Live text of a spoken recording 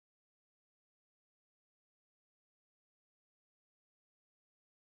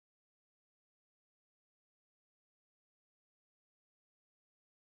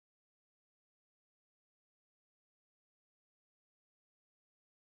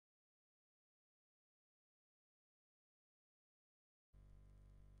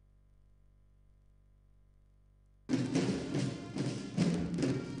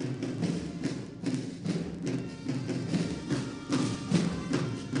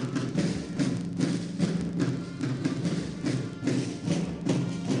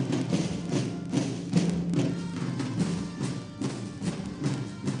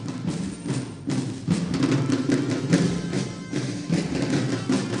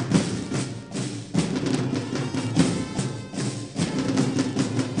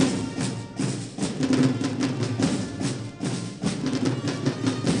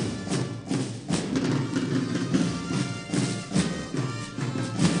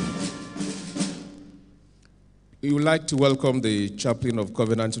We would like to welcome the chaplain of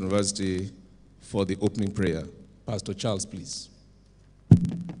Covenant University for the opening prayer. Pastor Charles, please.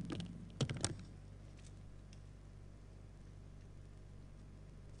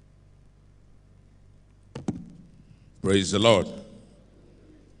 Praise the Lord.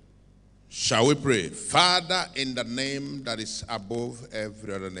 Shall we pray? Father, in the name that is above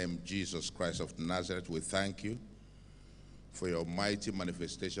every other name, Jesus Christ of Nazareth, we thank you for your mighty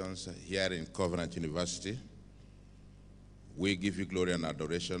manifestations here in Covenant University. We give you glory and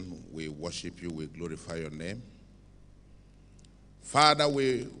adoration. We worship you. We glorify your name. Father,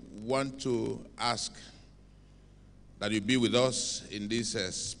 we want to ask that you be with us in this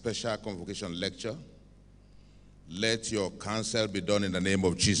special convocation lecture. Let your counsel be done in the name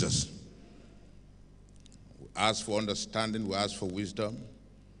of Jesus. We ask for understanding. We ask for wisdom.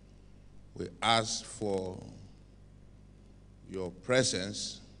 We ask for your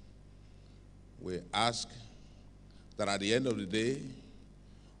presence. We ask that at the end of the day,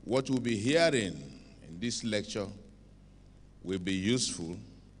 what we'll be hearing in this lecture will be useful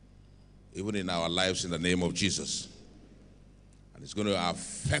even in our lives in the name of Jesus. And it's going to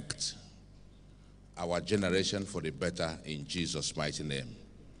affect our generation for the better in Jesus' mighty name.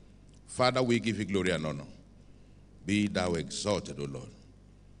 Father, we give you glory and honor. Be thou exalted, O Lord.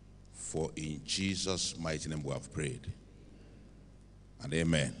 For in Jesus' mighty name we have prayed. And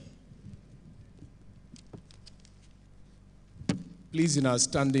amen. Please, in our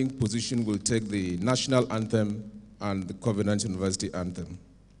standing position, we'll take the national anthem and the Covenant University anthem.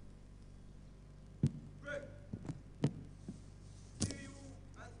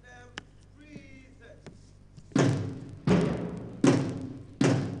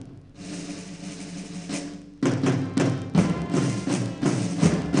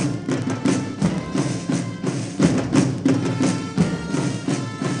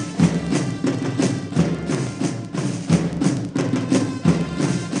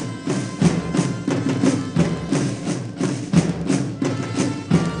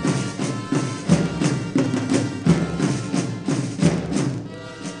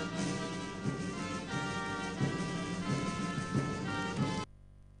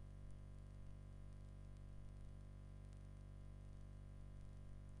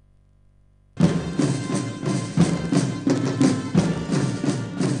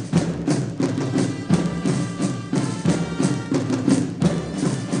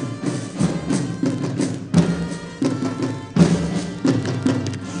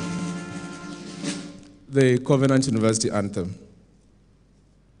 The Covenant University anthem.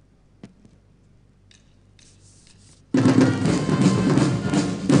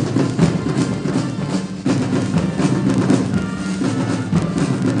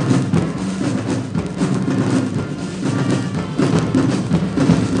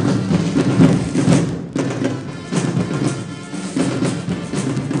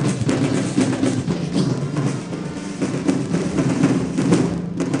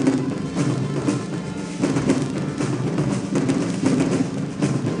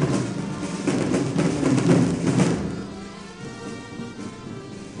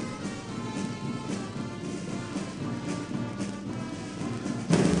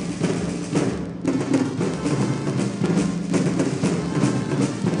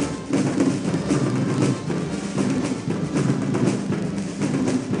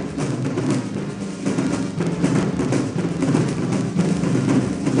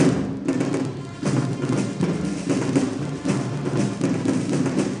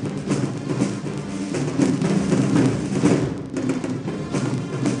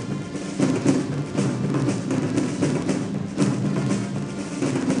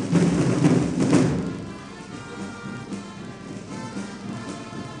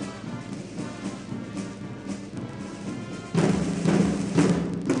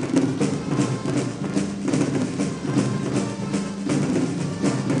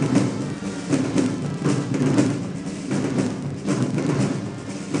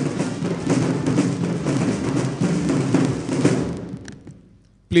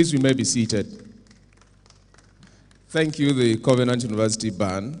 Please, we may be seated. Thank you, the Covenant University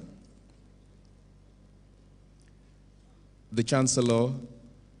Band, the Chancellor,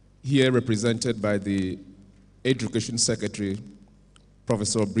 here represented by the Education Secretary,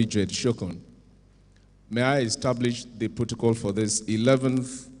 Professor Bridget Shokun. May I establish the protocol for this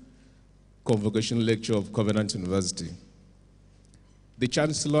 11th Convocation Lecture of Covenant University. The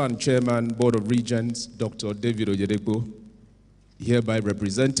Chancellor and Chairman, Board of Regents, Dr. David Oyedepo, hereby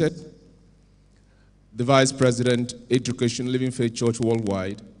represented. The Vice President, Education Living Faith Church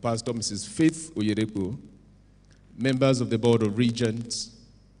Worldwide, Pastor Mrs. Faith Oyedepo, members of the Board of Regents,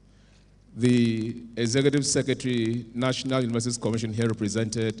 the Executive Secretary, National Universities Commission, here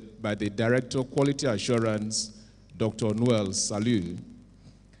represented by the Director of Quality Assurance, Dr. Noel Salu,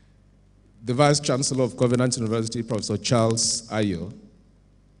 the Vice Chancellor of Covenant University, Professor Charles Ayo,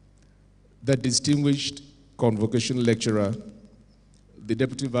 the distinguished Convocation Lecturer, the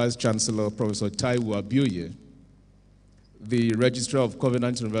Deputy Vice Chancellor, Professor Taiwo Abioye, the Registrar of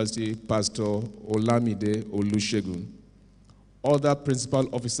Covenant University, Pastor Olamide Olusegun, other principal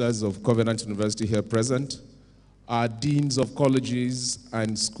officers of Covenant University here present, our deans of colleges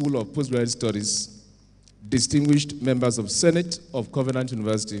and School of Postgraduate Studies, distinguished members of Senate of Covenant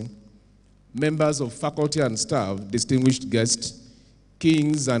University, members of faculty and staff, distinguished guests,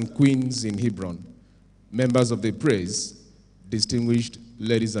 kings and queens in Hebron, members of the praise, distinguished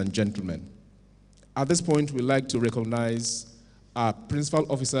ladies and gentlemen. At this point, we'd like to recognize our principal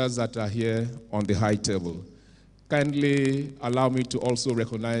officers that are here on the high table. Kindly allow me to also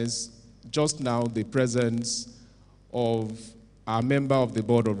recognize just now the presence of our member of the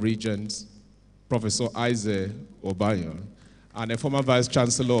Board of Regents, Professor Isaac Obayan, and a former Vice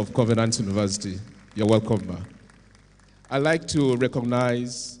Chancellor of Covenant University. You're welcome, ma. I'd like to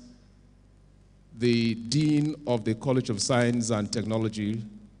recognize the Dean of the College of Science and Technology,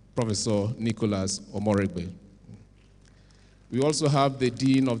 Professor Nicholas Omoregbe. We also have the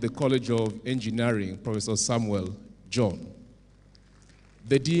Dean of the College of Engineering, Professor Samuel John.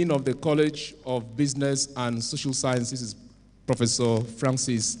 The Dean of the College of Business and Social Sciences is Professor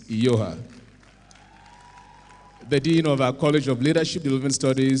Francis Iyoha. The Dean of our College of Leadership Development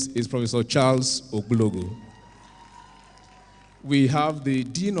Studies is Professor Charles Ogbulogo. We have the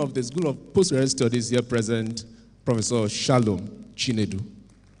Dean of the School of Postgraduate Studies here present, Professor Shalom Chinedu.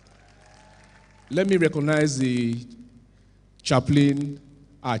 Let me recognize the chaplain,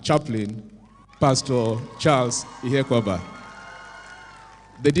 our chaplain, Pastor Charles Ihekwaba.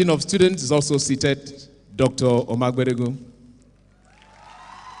 The Dean of Students is also seated, Dr. Omagberegu.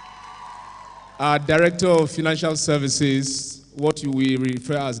 Our Director of Financial Services, what we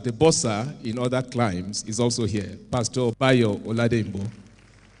refer as the bossa in other climes, is also here, Pastor Bayo Oladembo.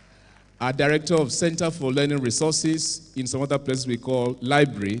 Our Director of Center for Learning Resources, in some other places we call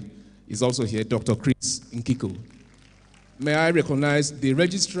library, is also here, Dr. Chris Nkiko. May I recognize the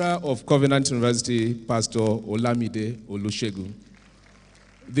Registrar of Covenant University, Pastor Olamide Olusegun.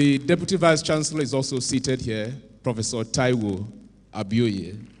 The Deputy Vice Chancellor is also seated here, Professor Taiwo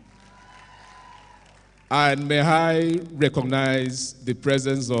Abioye. And may I recognize the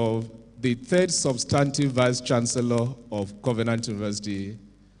presence of the third substantive Vice Chancellor of Covenant University.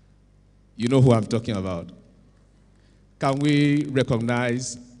 You know who I'm talking about. Can we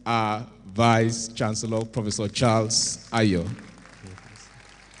recognize our Vice Chancellor, Professor Charles Ayo?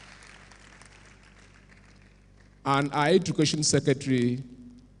 And our Education Secretary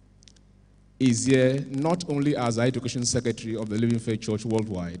is here not only as our Education Secretary of the Living Faith Church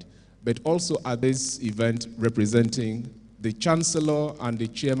Worldwide, but also at this event representing the Chancellor and the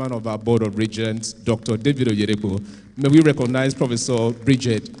Chairman of our Board of Regents, Dr. David Oyedepo. May we recognize Professor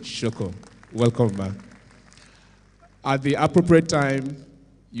Bridget Shoko. Welcome, ma'am. At the appropriate time,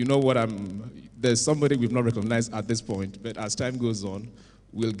 you know what there's somebody we've not recognized at this point, but as time goes on,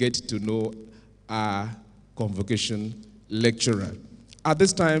 we'll get to know our convocation lecturer. At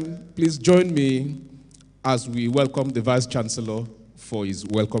this time, please join me as we welcome the Vice Chancellor for his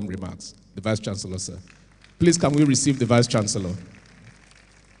welcome remarks. The Vice Chancellor, sir. Please, can we receive the Vice Chancellor?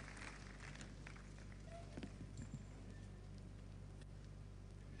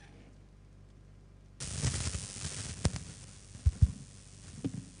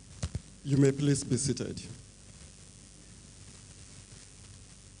 You may please be seated.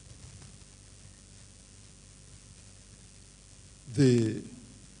 The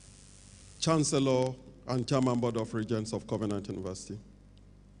Chancellor and Chairman Board of Regents of Covenant University,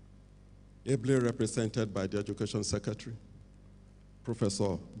 ably represented by the Education Secretary,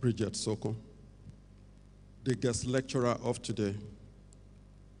 Professor Bridget Soko, the guest lecturer of today,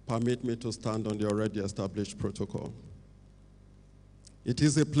 permit me to stand on the already established protocol. It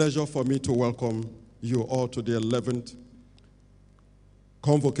is a pleasure for me to welcome you all to the 11th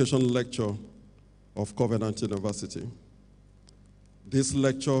Convocation Lecture of Covenant University. This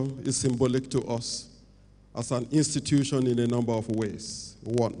lecture is symbolic to us as an institution in a number of ways.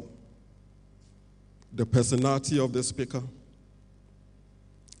 One, the personality of the speaker,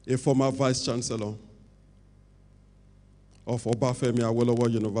 a former Vice Chancellor of Obafemi Awolowo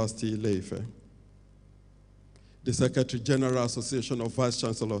University, Ile-Ife, the Secretary General Association of Vice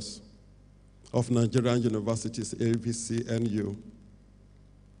Chancellors of Nigerian Universities, AVCNU,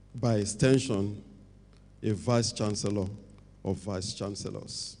 by extension, a Vice Chancellor of Vice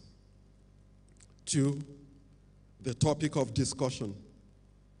Chancellors. to the topic of discussion,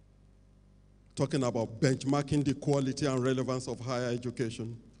 talking about benchmarking the quality and relevance of higher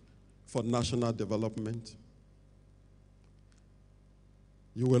education for national development.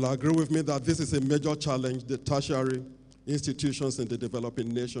 You will agree with me that this is a major challenge the tertiary institutions in the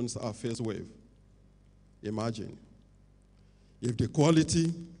developing nations are faced with. Imagine if the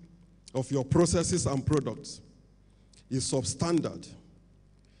quality of your processes and products is substandard,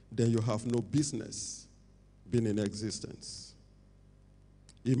 then you have no business being in existence.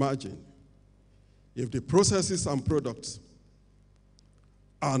 Imagine if the processes and products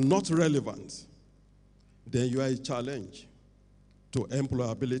are not relevant, then you are a challenge to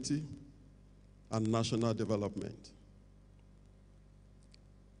employability and national development.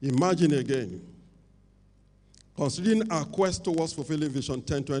 Imagine again, considering our quest towards fulfilling Vision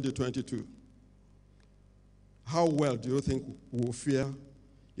 10 2022, how well do you think we will fare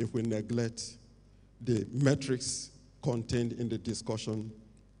if we neglect the metrics contained in the discussion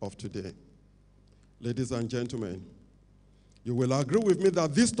of today? Ladies and gentlemen, you will agree with me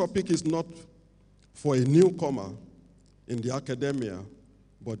that this topic is not for a newcomer in the academia,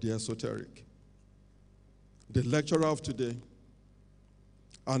 but the esoteric. The lecturer of today,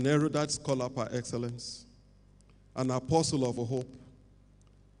 an erudite scholar par excellence, an apostle of hope,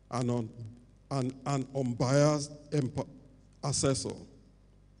 an unbiased assessor.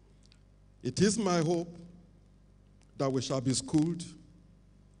 It is my hope that we shall be schooled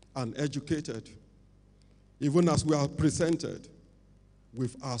and educated, even as we are presented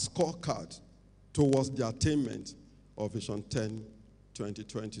with our scorecard towards the attainment of Vision 10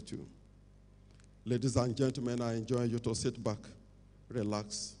 2022. Ladies and gentlemen, I enjoin you to sit back,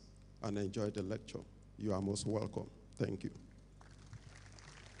 relax, and enjoy the lecture. You are most welcome. Thank you.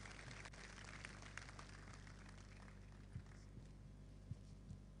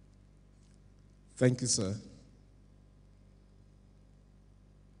 Thank you, sir.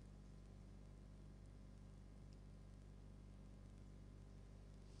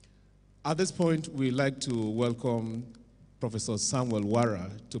 At this point, we'd like to welcome Professor Samuel Wara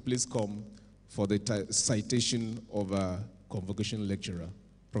to please come for the citation of our convocation lecturer.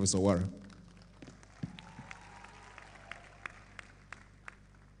 Professor Wara.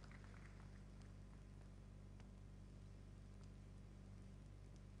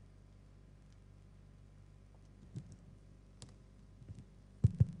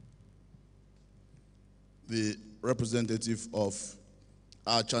 The representative of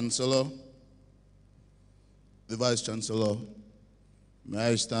our Chancellor, the Vice Chancellor, may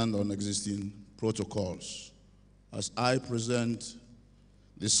I stand on existing protocols as I present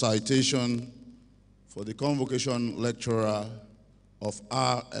the citation for the convocation lecturer of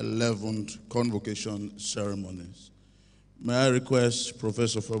our 11th convocation ceremonies. May I request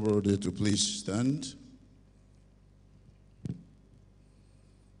Professor Fabrode to please stand.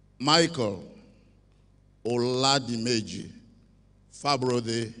 Michael Oladimeji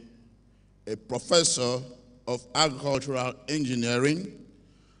Fabrode, a professor of agricultural engineering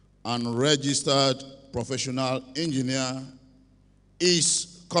and registered professional engineer,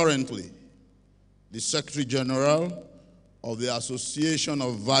 is currently the Secretary General of the Association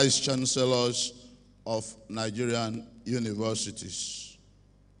of Vice Chancellors of Nigerian Universities.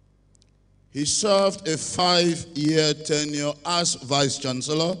 He served a 5-year tenure as Vice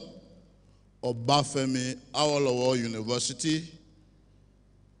Chancellor of Obafemi Awolowo University.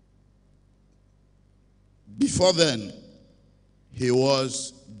 Before then, he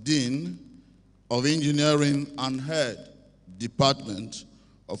was Dean of Engineering and Head, Department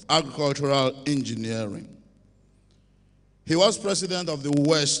of Agricultural Engineering. He was President of the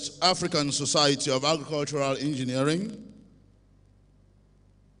West African Society of Agricultural Engineering,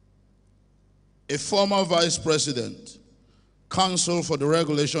 a former Vice President, Council for the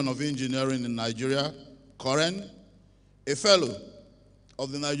Regulation of Engineering in Nigeria, COREN, a Fellow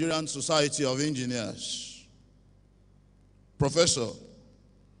of the Nigerian Society of Engineers. Professor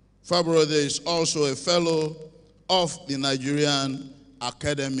Fabrode is also a Fellow of the Nigerian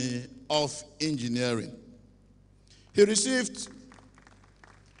Academy of Engineering. He received,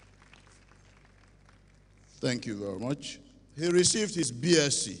 thank you very much, he received his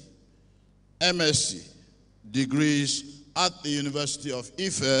BSc, MSc degrees at the University of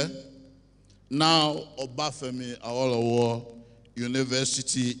Ife, now Obafemi Awolowo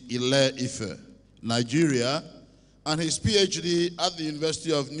University, Ile-Ife, Nigeria, and his PhD at the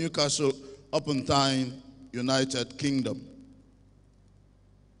University of Newcastle upon Tyne, United Kingdom.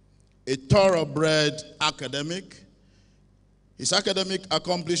 A thoroughbred academic, his academic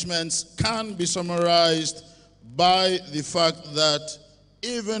accomplishments can be summarized by the fact that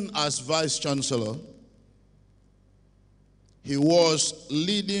even as Vice Chancellor, he was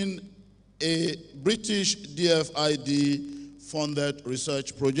leading a British DFID-funded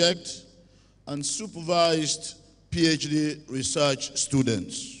research project and supervised PhD research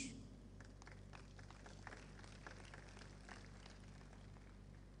students.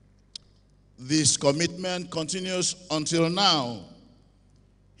 This commitment continues until now.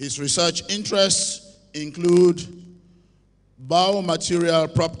 His research interests include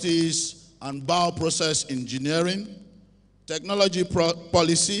biomaterial properties and bioprocess engineering, technology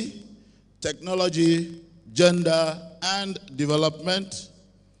policy, technology, gender and development,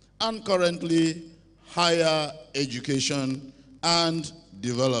 and currently higher education and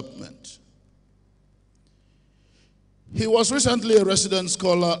development. He was recently a resident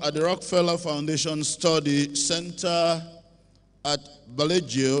scholar at the Rockefeller Foundation Study Center at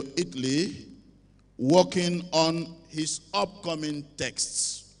Belleggio, Italy, working on his upcoming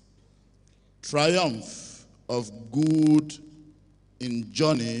texts, Triumph of Good in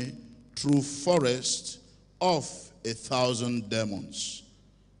Journey Through Forest of 1,000 Demons,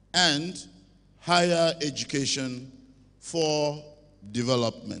 and Higher Education for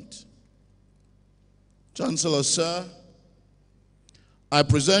Development. Chancellor, sir, I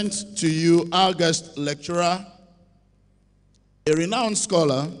present to you our guest lecturer, a renowned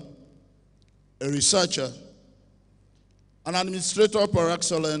scholar, a researcher, an administrator par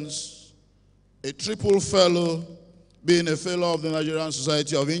excellence, a triple fellow, being a fellow of the Nigerian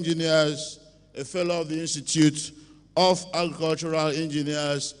Society of Engineers, a fellow of the Institute of Agricultural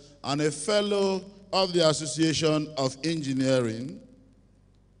Engineers, and a fellow of the Association of Engineering,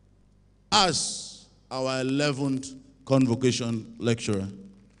 as our 11th convocation lecturer.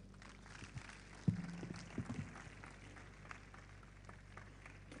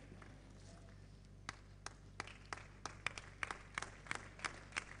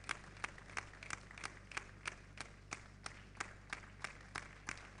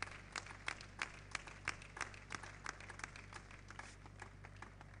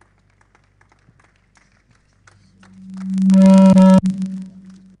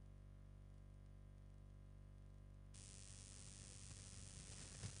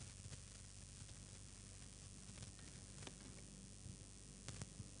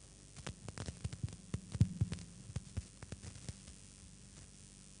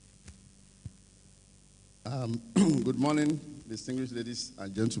 Good morning, distinguished ladies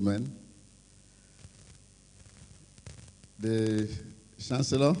and gentlemen. The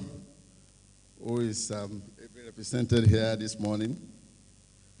Chancellor, who is represented here this morning,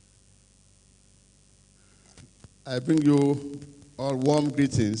 I bring you all warm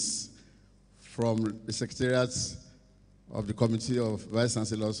greetings from the Secretariat of the Committee of Vice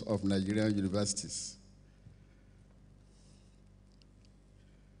Chancellors of Nigerian Universities.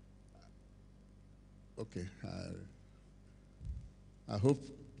 Okay, I hope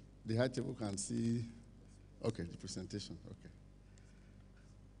the high table can see, okay, the presentation, okay.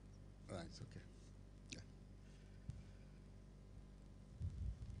 All right, okay. Yeah.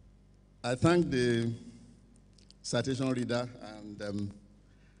 I thank the citation reader, and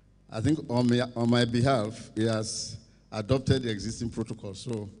I think on my behalf, he has adopted the existing protocol,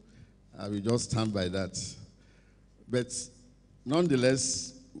 so I will just stand by that. But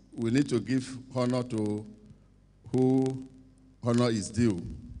nonetheless, we need to give honor to who honor is due.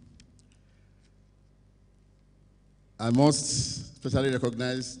 I must especially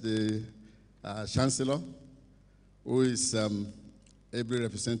recognize the Chancellor, who is ably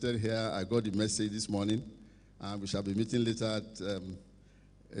represented here. I got the message this morning, and we shall be meeting later at a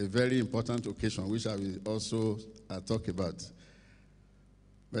very important occasion, which I will also talk about.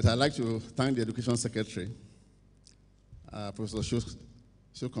 But I'd like to thank the Education Secretary, Professor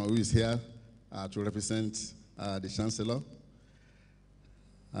Shokon, who is here to represent the Chancellor.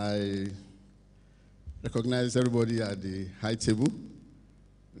 I recognize everybody at the high table,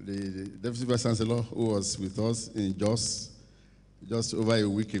 the Deputy Vice Chancellor who was with us in Jos just over a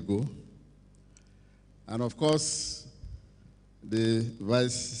week ago, and of course, the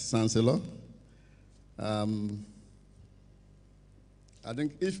Vice Chancellor. I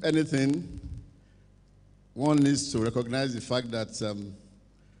think if anything, one needs to recognize the fact that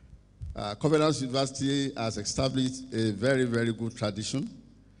Covenant University has established a very, very good tradition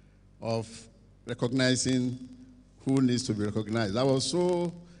of recognizing who needs to be recognized. I was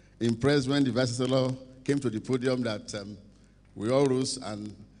so impressed when the Vice Chancellor came to the podium that we all rose,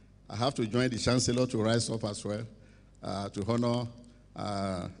 and I have to join the Chancellor to rise up as well to honor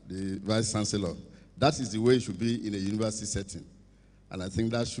the Vice Chancellor. That is the way it should be in a university setting, and I think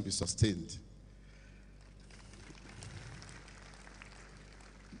that should be sustained.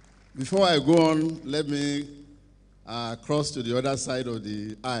 Before I go on, let me cross to the other side of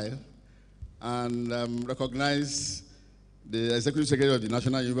the aisle and recognize the Executive Secretary of the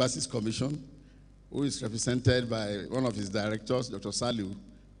National Universities Commission, who is represented by one of his directors, Dr. Saliu,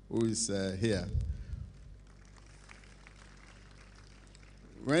 who is here.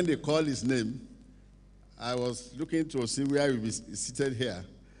 When they called his name, I was looking to see where he was seated here,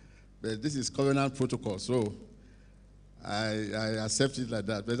 but this is covenant protocol, so I accept it like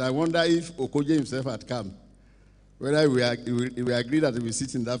that. But I wonder if Okoje himself had come, whether we agree that he will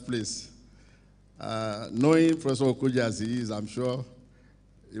sit in that place. Knowing Professor Okoje as he is, I'm sure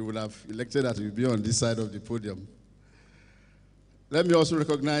he would have elected that he will be on this side of the podium. Let me also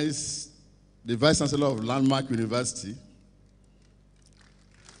recognize the Vice Chancellor of Landmark University,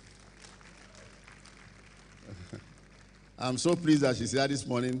 I'm so pleased that she's here this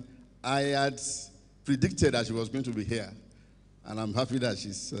morning. I had predicted that she was going to be here, and I'm happy that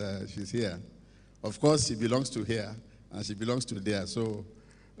she's here. Of course, she belongs to here, and she belongs to there, so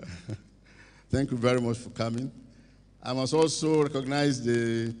thank you very much for coming. I must also recognize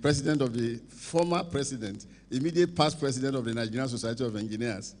the president of the former president, immediate past president of the Nigerian Society of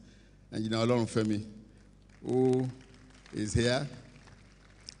Engineers, Engineer Olorunfemi, who is here.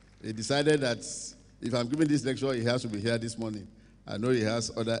 He decided that if I'm giving this lecture, he has to be here this morning. I know he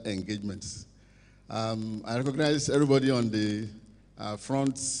has other engagements. I recognize everybody on the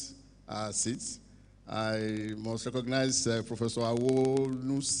front seats. I must recognize Professor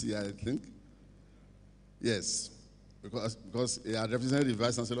Awonusi, I think. Yes, because he had represented the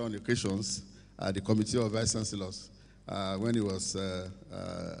Vice Chancellor on occasions at the Committee of Vice Chancellors when he was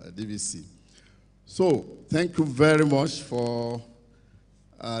DVC. So, thank you very much for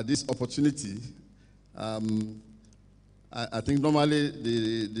this opportunity. I think normally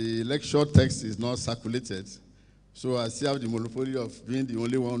the lecture text is not circulated, so I still have the monopoly of being the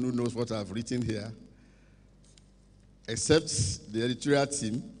only one who knows what I've written here, except the editorial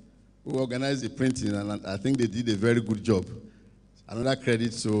team who organized the printing, and I think they did a very good job. Another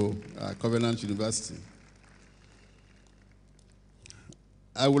credit to Covenant University.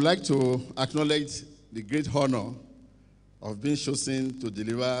 I would like to acknowledge the great honor of being chosen to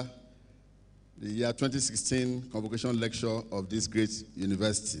deliver the year 2016 convocation lecture of this great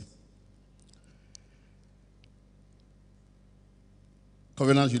university.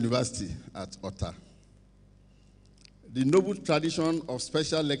 Covenant University at Ota. The noble tradition of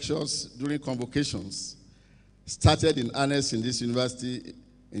special lectures during convocations started in earnest in this university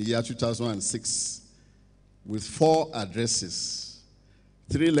in the year 2006 with 4 addresses,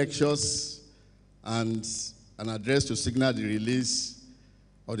 3 lectures, and an address to signal the release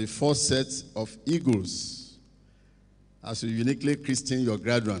of the 4th set of eagles as you uniquely christen your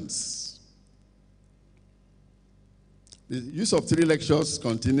graduates. The use of 3 lectures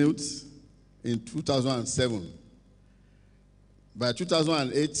continued in 2007. By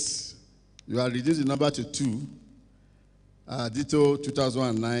 2008, you had reduced the number to 2, ditto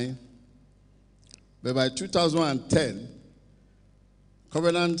 2009. But by 2010,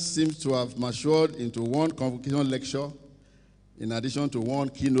 Covenant seems to have matured into 1 convocation lecture in addition to 1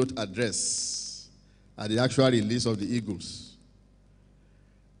 keynote address at the actual release of the Eagles.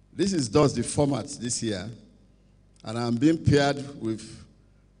 This is thus the format this year, and I'm being paired with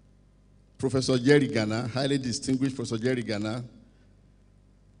Professor Jerry Ghana, highly distinguished Professor Jerry Ghana,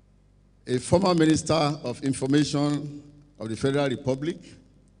 a former Minister of Information of the Federal Republic,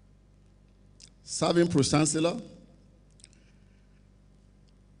 serving Pro-Chancellor.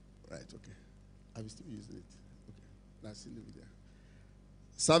 Right, okay. Are we still using it? Okay, let's leave it there.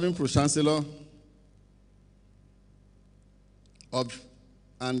 Serving Pro-Chancellor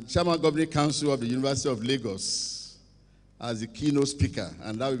and Chairman Governing Council of the University of Lagos as the keynote speaker,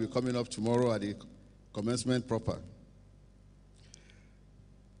 and that will be coming up tomorrow at the commencement proper.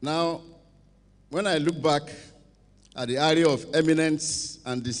 Now, when I look back at the area of eminent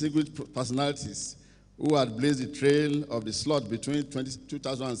and distinguished personalities who had blazed the trail of the slot between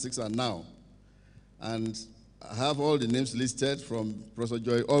 2006 and now, and I have all the names listed from Professor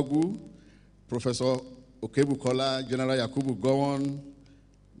Joy Ogu, Professor Okebukola, General Yakubu Gowon,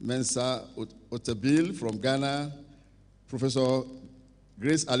 Mensa Otabil from Ghana, Professor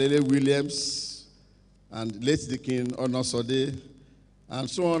Grace Alele Williams, and late Deacon Onosode, and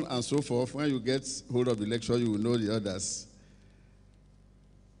so on and so forth. When you get hold of the lecture, you will know the others.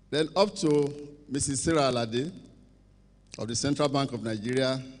 Then up to Mrs. Sarah Alade of the Central Bank of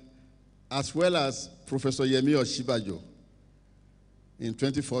Nigeria, as well as Professor Yemi Oshibajo in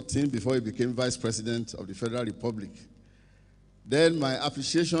 2014 before he became Vice President of the Federal Republic. Then my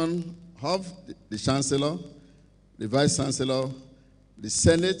appreciation of the Chancellor, the Vice Chancellor, the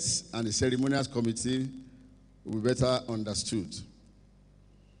Senate and the Ceremonials Committee will be better understood.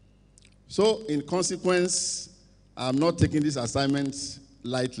 So, in consequence, I'm not taking this assignment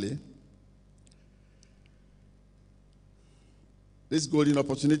lightly. This golden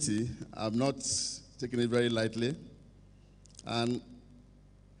opportunity, I'm not taking it very lightly. And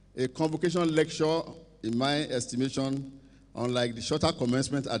a convocation lecture, in my estimation, unlike the shorter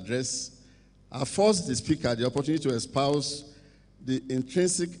commencement address, affords the speaker the opportunity to espouse the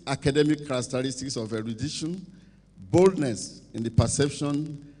intrinsic academic characteristics of erudition, boldness in the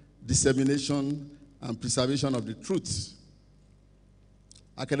perception, dissemination, and preservation of the truth.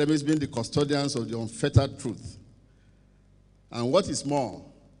 Academics being the custodians of the unfettered truth. And what is more,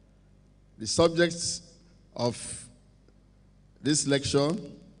 the subject of this lecture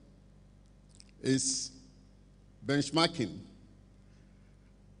is benchmarking.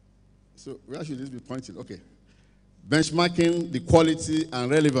 So where should this be pointing? Okay. Benchmarking the quality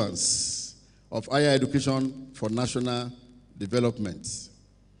and relevance of higher education for national development.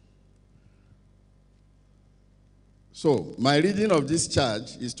 So my reading of this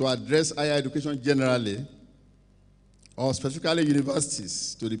charge is to address higher education generally, or specifically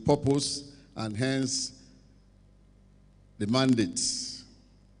universities, to the purpose and hence the mandate.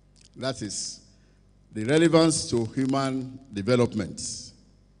 That is, the relevance to human development.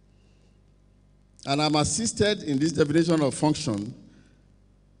 And I'm assisted in this definition of function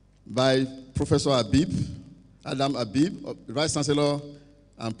by Professor Adam Habib, Vice Chancellor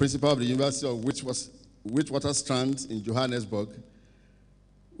and Principal of the University of Witwatersrand in Johannesburg,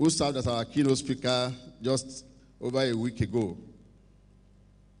 who served as our keynote speaker just over a week ago.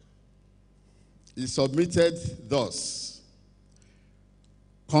 He submitted thus: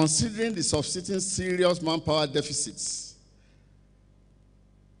 considering the subsisting serious manpower deficits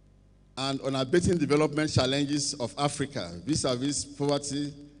and unabating development challenges of Africa vis-a-vis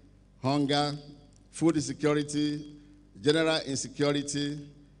poverty, hunger, food insecurity, general insecurity,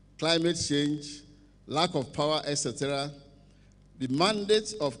 climate change, lack of power, etc., the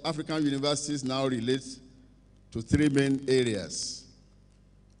mandate of African universities now relates to three main areas.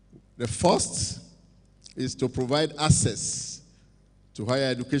 The first is to provide access to higher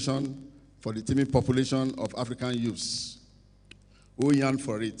education for the teeming population of African youths who yearn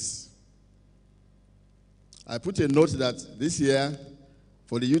for it. I put a note that this year,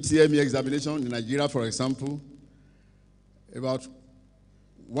 for the UTME examination in Nigeria, for example, about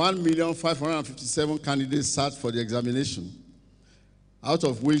 1,557,000 candidates sat for the examination, out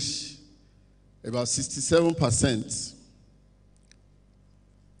of which about 67%.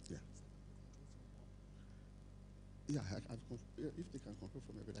 If they can control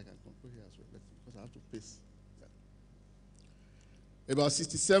for me, but I can control here as well, because I have to pace. Yeah. About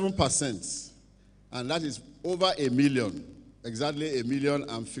 67%, and that is over 1 million, exactly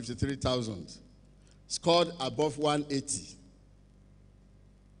 1,053,000, scored above 180.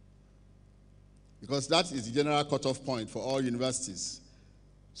 Because that is the general cutoff point for all universities.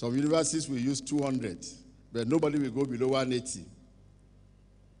 Some universities will use 200, but nobody will go below 180.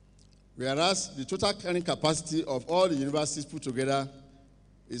 Whereas the total carrying capacity of all the universities put together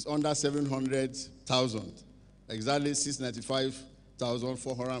is under 700,000, exactly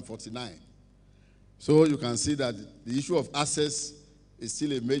 695,449. So you can see that the issue of access is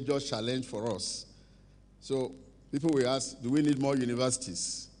still a major challenge for us. So people will ask, do we need more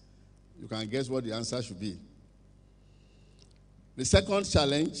universities? You can guess what the answer should be. The second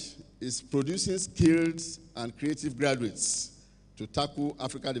challenge is producing skilled and creative graduates to tackle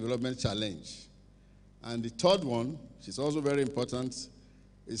Africa Development Challenge. And the third one, which is also very important,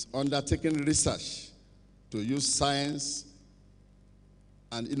 is undertaking research to use science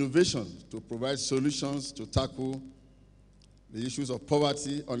and innovation to provide solutions to tackle the issues of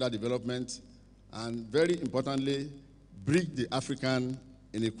poverty, underdevelopment, and very importantly, bridge the African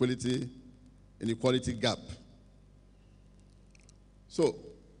inequality gap. So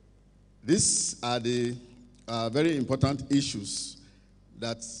these are the very important issues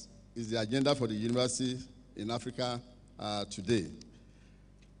that is the agenda for the university in Africa today.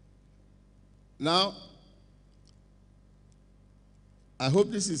 Now, I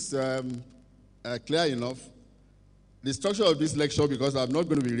hope this is clear enough. The structure of this lecture, because I'm not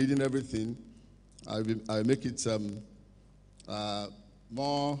going to be reading everything, I'll make it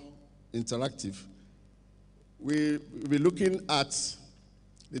more interactive. We'll be looking at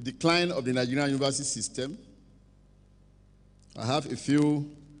the decline of the Nigerian university system. I have a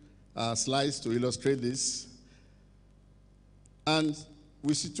few slides to illustrate this. And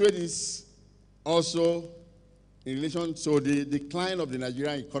we situate this also in relation to the decline of the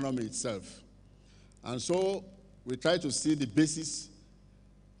Nigerian economy itself. And so we try to see the basis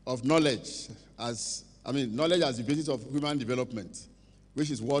of knowledge knowledge as the basis of human development,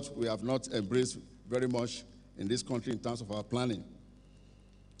 which is what we have not embraced very much in this country in terms of our planning.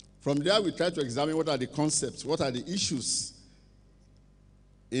 From there, we try to examine what are the concepts, what are the issues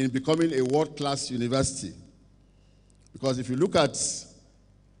in becoming a world-class university. Because if you look at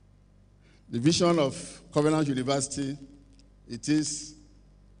the vision of Covenant University, it is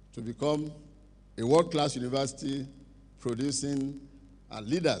to become a world-class university producing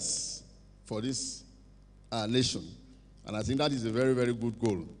leaders for this nation. And I think that is a very, very good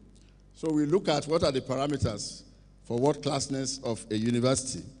goal. So we look at what are the parameters for world-classness of a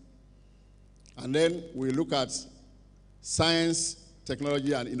university. And then we look at science,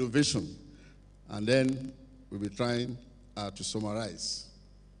 technology, and innovation. And then we'll be trying to summarize.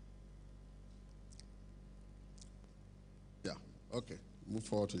 Yeah, okay. Move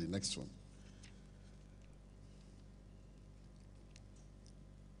forward to the next one.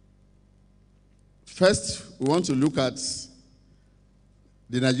 First, we want to look at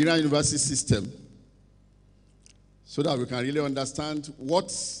the Nigerian university system so that we can really understand what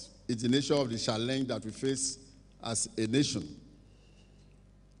is the nature of the challenge that we face as a nation.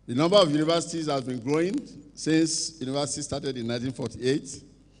 The number of universities has been growing since university started in 1948.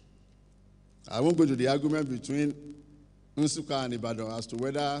 I won't go into the argument between Nsukka and Ibadan as to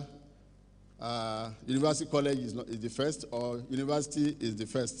whether University College is the first or university is the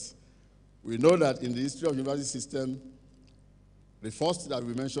first. We know that in the history of the university system, the first that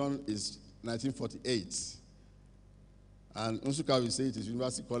we mentioned is 1948. And Nsukka will say it is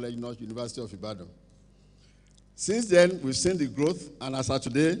University College, not University of Ibadan. Since then, we've seen the growth, and as of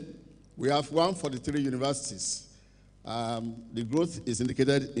today, we have 143 universities. The growth is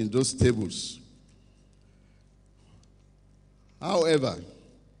indicated in those tables. However,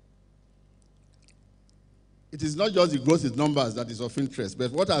 it is not just the growth in numbers that is of interest,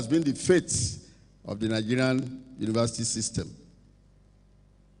 but what has been the fate of the Nigerian university system.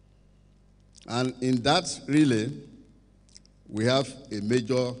 And in that relay, we have a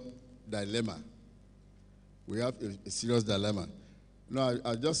major dilemma. We have a serious dilemma. No,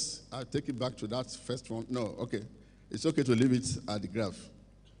 I'll take it back to that first one. No, okay. It's okay to leave it at the graph.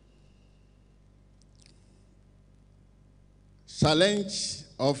 Challenge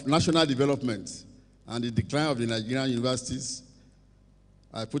of national development and the decline of the Nigerian universities,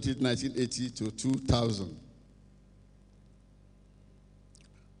 I put it 1980 to 2000.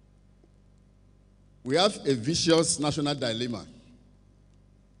 We have a vicious national dilemma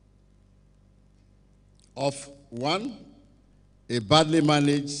of one, a badly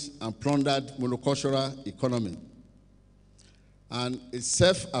managed and plundered monocultural economy, and a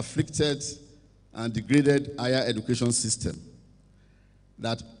self-afflicted and degraded higher education system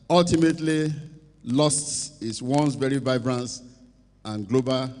that ultimately lost its once very vibrant and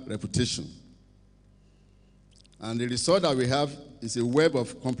global reputation. And the result that we have is a web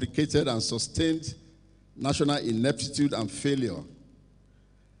of complicated and sustained national ineptitude and failure,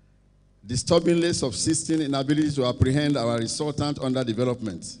 disturbingly subsisting inability to apprehend our resultant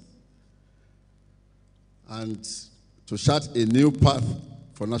underdevelopment, and to chart a new path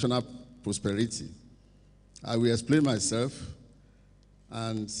for national prosperity. I will explain myself,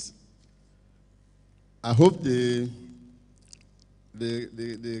 and I hope the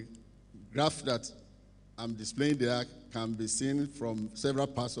graph that I'm displaying there can be seen from several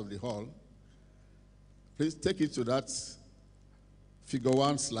parts of the hall. Please take it to that figure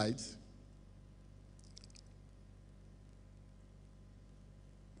 1 slide.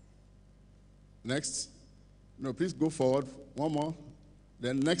 Next. No, please go forward. One more.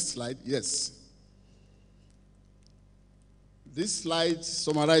 Then next slide. Yes. This slide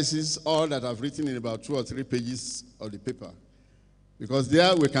summarizes all that I've written in about 2 or 3 pages of the paper. Because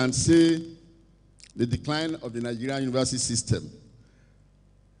there we can see the decline of the Nigerian university system.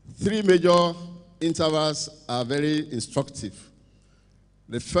 3 major intervals are very instructive.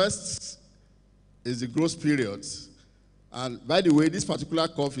 The first is the growth period. And by the way, this particular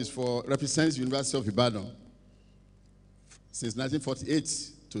curve represents the University of Ibadan since 1948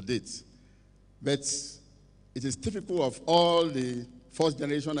 to date. But it is typical of all the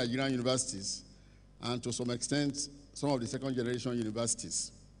first-generation Nigerian universities and to some extent, some of the second-generation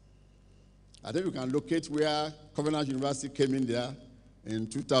universities. I think we can locate where Covenant University came in there in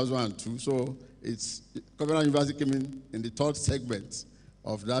 2002. So Covenant University came in the 3rd segment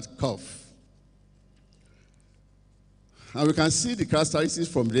of that curve. And we can see the characteristics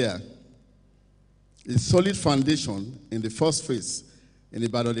from there. A solid foundation in the first phase in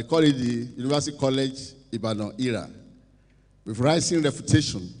Ibadan. They call it the University College Ibadan era. With rising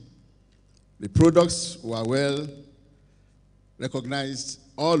reputation, the products were well recognized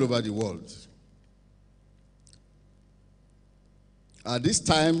all over the world. At this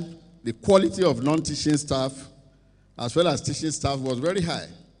time, the quality of non-teaching staff as well as teaching staff was very high,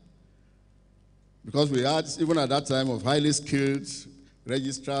 because we had, even at that time, of highly skilled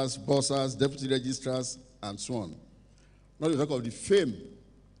registrars, bursars, deputy registrars, and so on. Not to talk of the fame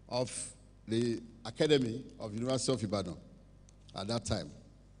of the Academy of University of Ibadan at that time.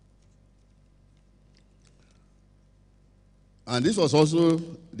 And this was also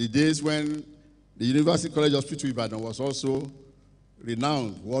the days when the University College Hospital Ibadan was also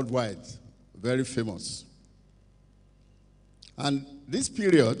renowned worldwide, very famous. And this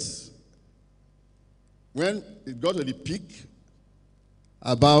period, when it got to the peak,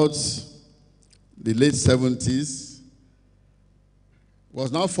 about the late 70s,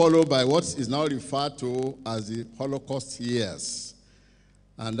 was now followed by what is now referred to as the Holocaust years.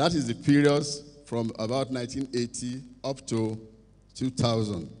 And that is the period from about 1980 up to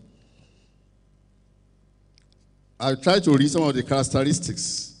 2000. I'll try to read some of the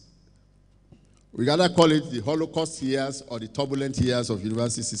characteristics. We rather call it the Holocaust years or the turbulent years of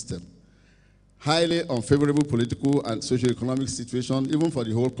university system. Highly unfavorable political and socio-economic situation, even for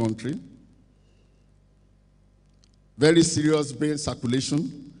the whole country. Very serious brain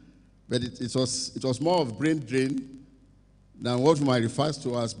circulation, but it was more of brain drain than what we might refer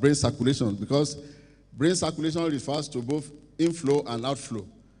to as brain circulation, because brain circulation refers to both inflow and outflow.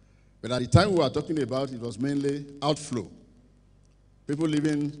 But at the time we were talking about, it was mainly outflow. People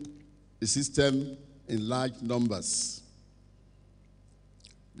leaving the system in large numbers.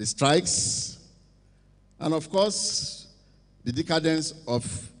 The strikes, and of course, the decadence of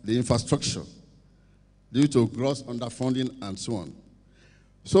the infrastructure due to gross underfunding and so on.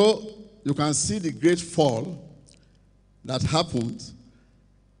 So you can see the great fall that happened,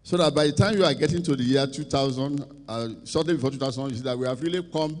 so that by the time you are getting to the year 2000, shortly before 2000, you see that we have really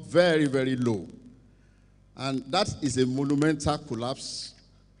come very, very low. And that is a monumental collapse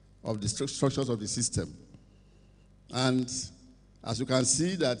of the structures of the system. And as you can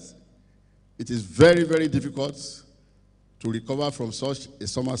see, that it is very, very difficult to recover from such a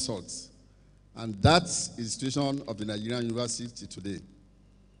somersault. And that is the situation of the Nigerian university today.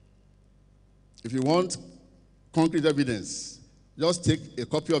 If you want concrete evidence, just take a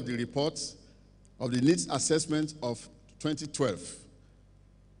copy of the report of the needs assessment of 2012.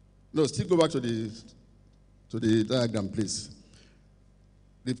 No, still go back to the diagram, please.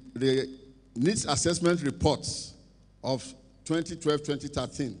 The needs assessment report of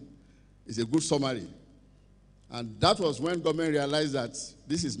 2012-2013 is a good summary. And that was when government realized that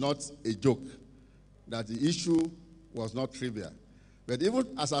this is not a joke, that the issue was not trivial. But even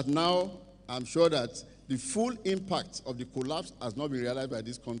as at now, I'm sure that the full impact of the collapse has not been realized by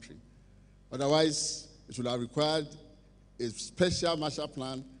this country. Otherwise, it would have required a special Marshall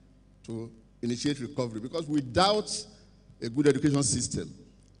Plan to initiate recovery, because without a good education system,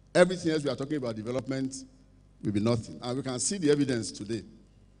 everything else we are talking about development will be nothing. And we can see the evidence today.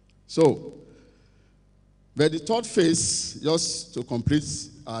 So, but the third phase, just to complete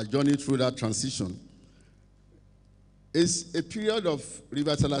our journey through that transition, is a period of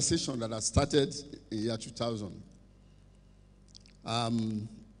revitalization that has started in the year 2000. I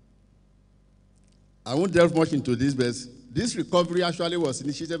won't delve much into this, but this recovery actually was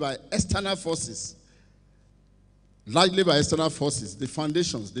initiated by external forces, largely by external forces, the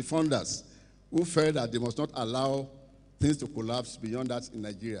foundations, the funders, who felt that they must not allow things to collapse beyond that in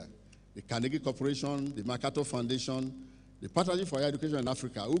Nigeria. The Carnegie Corporation, the Mercator Foundation, the Partnership for Higher Education in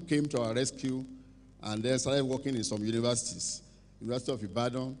Africa, who came to our rescue and then started working in some universities. University of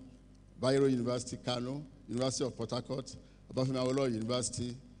Ibadan, Bayero University, Kano, University of Port Harcourt, Obafemi Awolowo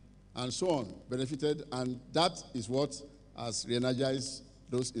University, and so on, benefited, and that is what has re-energized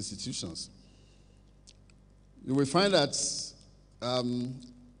those institutions. You will find that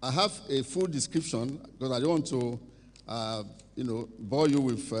I have a full description, because I don't want to bore you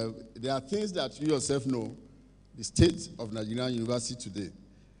with, there are things that you yourself know, the state of Nigerian university today.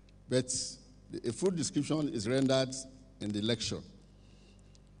 But a full description is rendered in the lecture.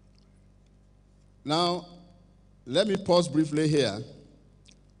 Now, let me pause briefly here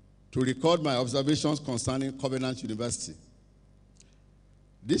to record my observations concerning Covenant University.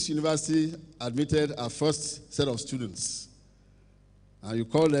 This university admitted our first set of students, and you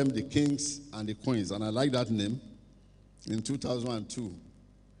call them the Kings and the Queens, and I like that name, in 2002,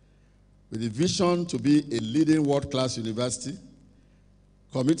 with a vision to be a leading world-class university,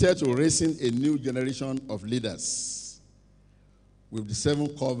 committed to raising a new generation of leaders with the 7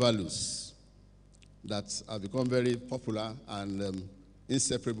 core values that have become very popular and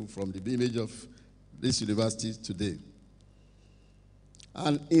inseparable from the image of this university today.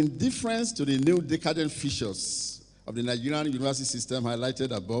 And in difference to the new decadent features of the Nigerian university system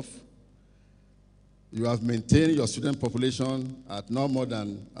highlighted above, you have maintained your student population at no more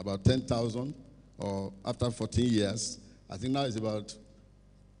than about 10,000, or after 14 years, I think now it's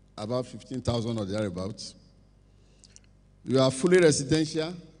about 15,000 or thereabouts. You are fully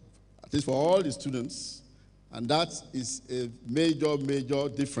residential, at least for all the students, and that is a major, major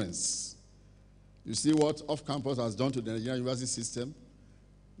difference. You see what off-campus has done to the Nigerian university system.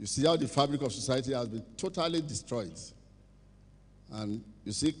 You see how the fabric of society has been totally destroyed. And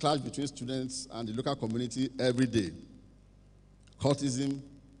you see clash between students and the local community every day. Cultism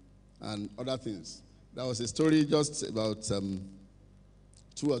and other things. There was a story just about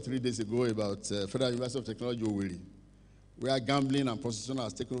 2 or 3 days ago about Federal University of Technology, Owerri, where gambling and prostitution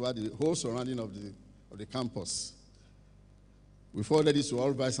has taken over the whole surrounding of the campus. We forwarded this to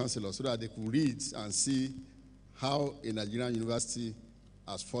all vice chancellors so that they could read and see how a Nigerian university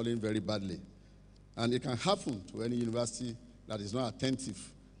has fallen very badly. And it can happen to any university that is not attentive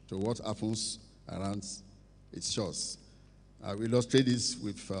to what happens around its shores. I will illustrate this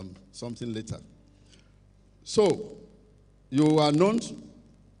with something later. So, you are known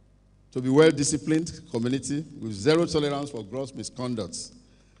to be a well-disciplined community with zero tolerance for gross misconduct.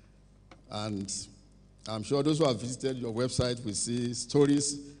 And I'm sure those who have visited your website will see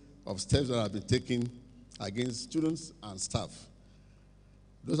stories of steps that have been taken against students and staff.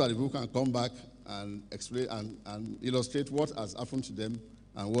 Those are the people who can come back and explain and illustrate what has happened to them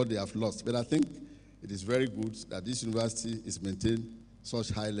and what they have lost. But I think it is very good that this university is maintaining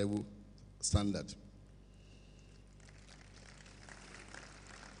such high-level standard.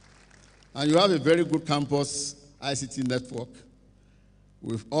 And you have a very good campus ICT network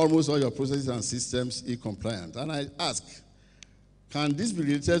with almost all your processes and systems e-compliant. And I ask, can this be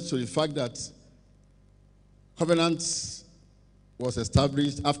related to the fact that Covenant was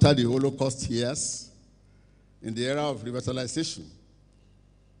established after the Holocaust years in the era of revitalization?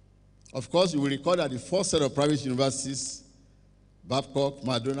 Of course, you will recall that the first set of private universities, Babcock,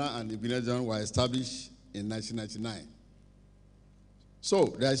 Madonna, and Igbinedion, were established in 1999. So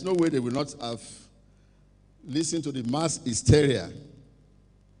there is no way they will not have listened to the mass hysteria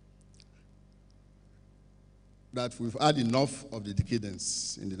that we've had enough of the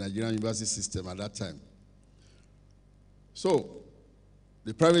decadence in the Nigerian university system at that time. So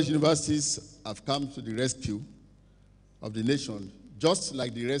the private universities have come to the rescue of the nation, just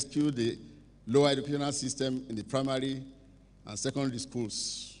like they rescued the lower educational system in the primary and secondary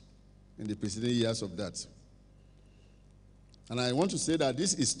schools in the preceding years of that. And I want to say that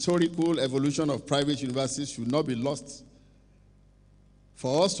this historical evolution of private universities should not be lost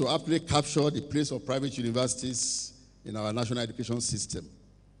for us to aptly capture the place of private universities in our national education system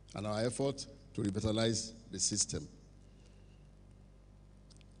and our effort to revitalize the system.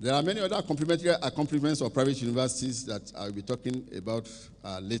 There are many other complementary accomplishments of private universities that I will be talking about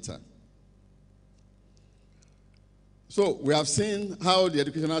later. So we have seen how the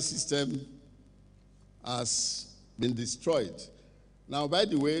educational system has been destroyed. Now, by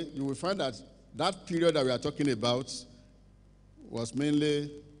the way, you will find that that period that we are talking about was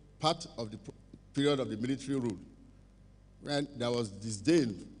mainly part of the period of the military rule, when there was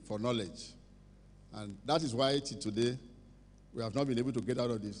disdain for knowledge. And that is why today we have not been able to get out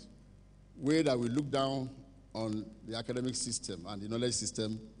of this way that we look down on the academic system and the knowledge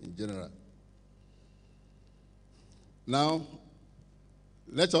system in general. Now,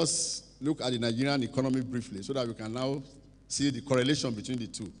 let us look at the Nigerian economy briefly so that we can now see the correlation between the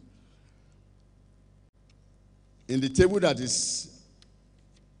two. In the table that is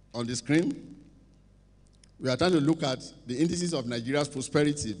on the screen, we are trying to look at the indices of Nigeria's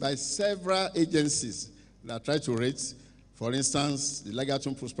prosperity by several agencies that try to rate, for instance, the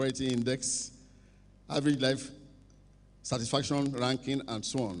Legatum Prosperity Index, Average Life Satisfaction Ranking, and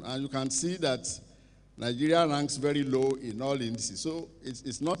so on. And you can see that Nigeria ranks very low in all indices. So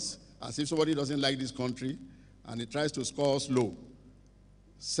it's not as if somebody doesn't like this country and he tries to score us low.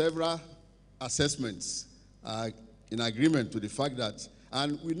 Several assessments are in agreement to the fact that,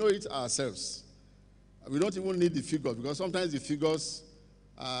 and we know it ourselves, we don't even need the figures, because sometimes the figures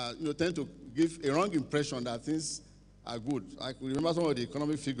tend to give a wrong impression that things are good. I could remember some of the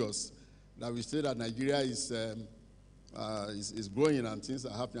economic figures that we say that Nigeria is growing and things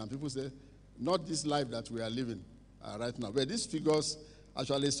are happening, and people say, not this life that we are living right now. But these figures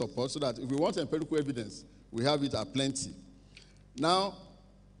actually support, so that if we want empirical evidence, we have it at plenty. Now,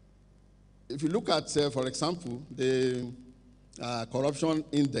 if you look at, for example, the corruption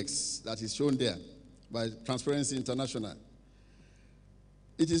index that is shown there by Transparency International,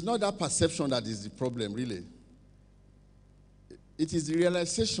 it is not that perception that is the problem, really. it is the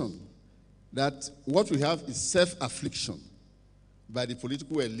realization that what we have is self-affliction by the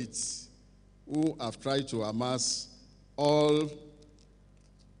political elites who have tried to amass all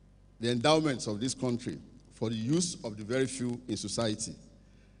the endowments of this country for the use of the very few in society.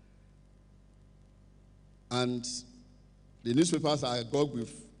 And the newspapers are agog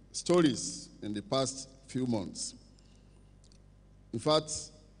with stories in the past few months. In fact,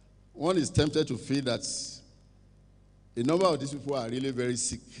 one is tempted to feel that a number of these people are really very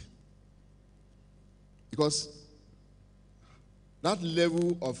sick, because that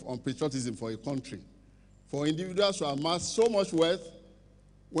level of unpatriotism for a country, for individuals to amass so much wealth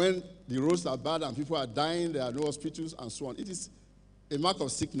when the roads are bad and people are dying, there are no hospitals and so on, it is a mark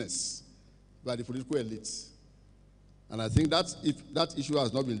of sickness by the political elites. And I think that if that issue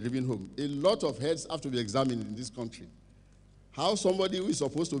has not been driven home, a lot of heads have to be examined in this country. How somebody who is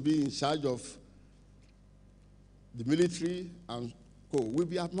supposed to be in charge of the military and co will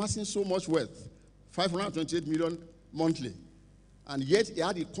be amassing so much wealth, 528 million monthly, and yet he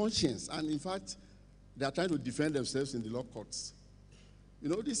had a conscience, and in fact, they are trying to defend themselves in the law courts. You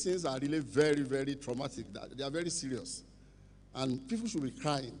know, these things are really very, very traumatic. They are very serious. And people should be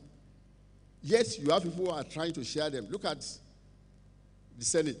crying. Yet you have people who are trying to share them. Look at the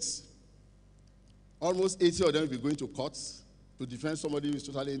Senate. Almost 80 of them will be going to courts to defend somebody who is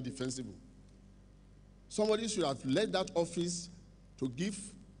totally indefensible. Somebody should have led that office to give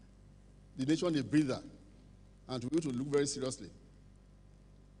the nation a breather and to be able to look very seriously.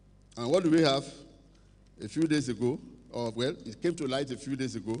 And what do we have? A few days ago, or well, it came to light a few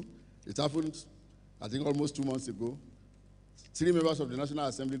days ago. It happened, I think, almost 2 months ago. 3 members of the National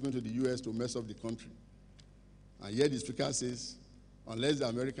Assembly going to the U.S. to mess up the country. And yet the Speaker says, unless the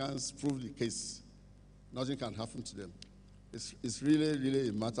Americans prove the case, nothing can happen to them. It's really, really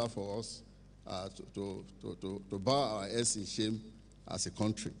a matter for us to bow our heads in shame as a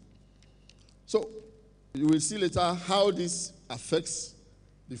country. So you will see later how this affects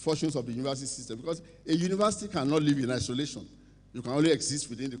the fortunes of the university system, because a university cannot live in isolation. You can only exist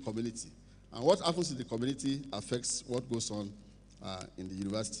within the community. And what happens in the community affects what goes on in the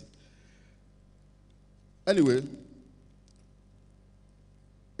university. Anyway,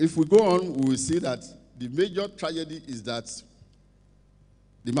 if we go on, we will see that the major tragedy is that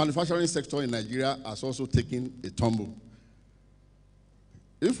the manufacturing sector in Nigeria has also taken a tumble.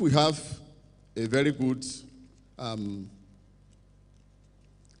 If we have a very good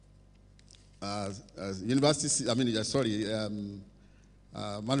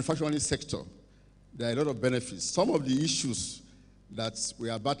manufacturing sector, there are a lot of benefits. Some of the issues that we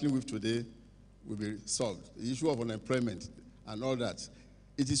are battling with today will be solved. The issue of unemployment and all that.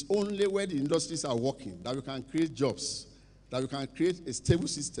 It is only where the industries are working that we can create jobs, that we can create a stable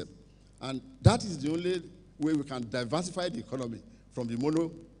system. And that is the only way we can diversify the economy from the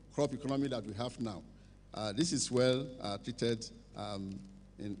monocrop economy that we have now. This is well treated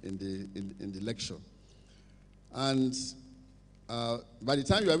in the lecture. And by the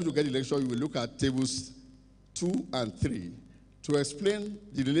time you're able to get the lecture, you will look at tables 2 and 3 to explain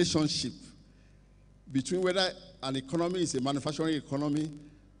the relationship between whether an economy is a manufacturing economy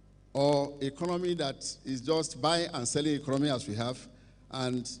or economy that is just buying and selling economy as we have,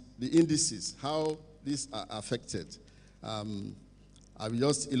 and the indices, how these are affected. I will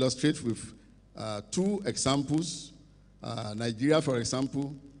just illustrate with 2 examples. Nigeria, for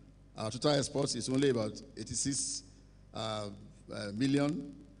example, our total exports is only about 86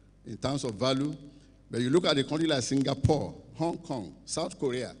 million in terms of value. But you look at a country like Singapore, Hong Kong, South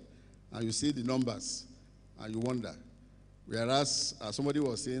Korea, and you see the numbers, and you wonder. Whereas, somebody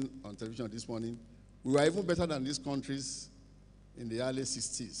was saying on television this morning, we were even better than these countries in the early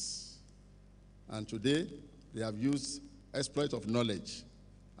 60s. And today, they have used exploit of knowledge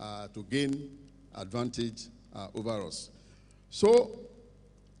to gain advantage over us. So,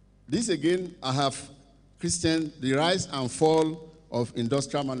 this again, I have christened the rise and fall of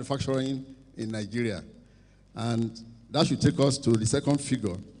industrial manufacturing in Nigeria. And that should take us to the second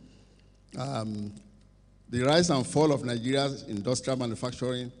figure. The rise and fall of Nigeria's industrial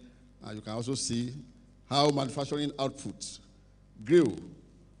manufacturing, and you can also see how manufacturing output grew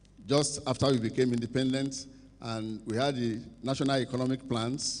just after we became independent, and we had the national economic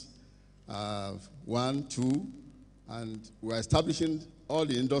plans, 1, 2, and we were establishing all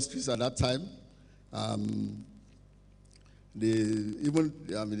the industries at that time.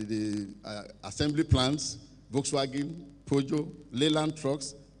 The assembly plants, Volkswagen, Peugeot, Leyland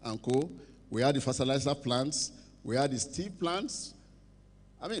Trucks, and co. We had the fertilizer plants. We had the steel plants.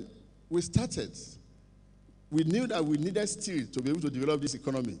 I mean, we started. We knew that we needed steel to be able to develop this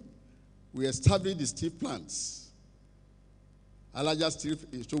economy. We established the steel plants. Alaja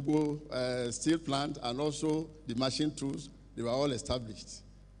steel plant, and also the machine tools, they were all established.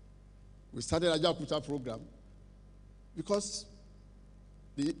 We started Ajaokuta program because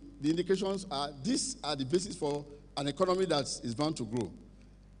the indications are, these are the basis for an economy that is bound to grow.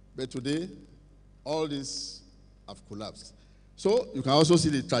 But today, all this have collapsed. So you can also see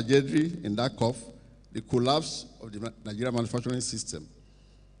the trajectory in that curve, the collapse of the Nigerian manufacturing system.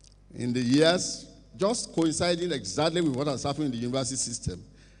 In the years, just coinciding exactly with what has happened in the university system.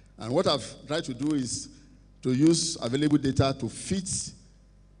 And what I've tried to do is to use available data to fit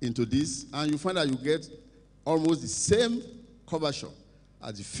into this, and you find that you get almost the same conversion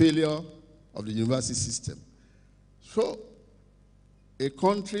as the failure of the university system. So a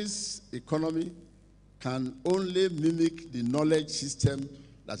country's economy can only mimic the knowledge system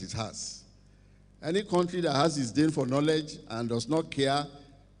that it has. Any country that has disdain for knowledge and does not care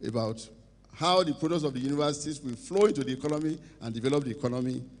about how the products of the universities will flow into the economy and develop the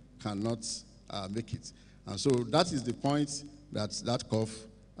economy cannot make it. And so that is the point that that curve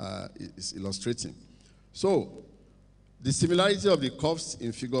is illustrating. So the similarity of the curves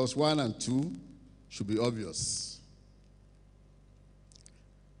in figures 1 and 2 should be obvious.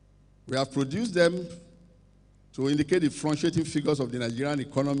 We have produced them to indicate the fluctuating figures of the Nigerian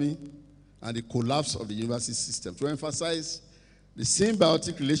economy and the collapse of the university system, to emphasize the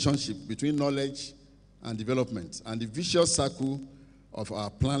symbiotic relationship between knowledge and development and the vicious circle of our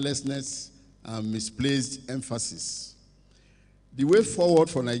planlessness and misplaced emphasis. The way forward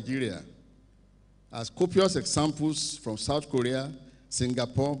for Nigeria has copious examples from South Korea,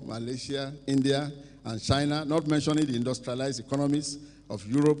 Singapore, Malaysia, India, and China, not mentioning the industrialized economies of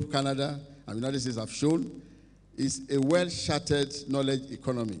Europe, Canada, and the United States have shown, is a well-charted knowledge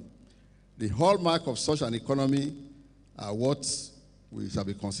economy. The hallmark of such an economy are what we shall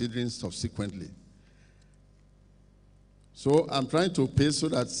be considering subsequently. So I'm trying to pace so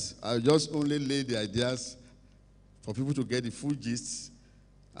that I just only lay the ideas for people to get the full gist.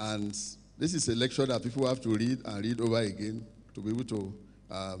 And this is a lecture that people have to read and read over again to be able to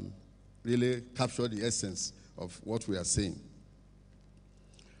really capture the essence of what we are saying.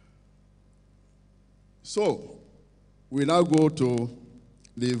 So we now go to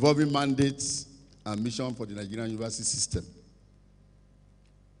the evolving mandates and mission for the Nigerian university system.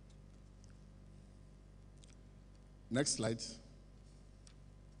 Next slide.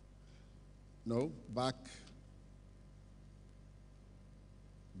 No, back.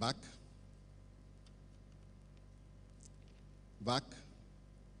 Back. Back.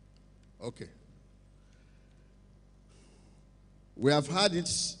 Okay. We have had it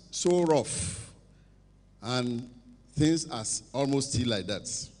so rough, and things are almost still like that.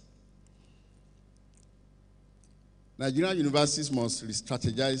 Nigerian universities must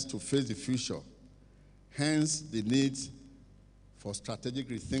re-strategize to face the future, hence the need for strategic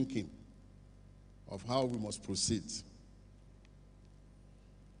rethinking of how we must proceed.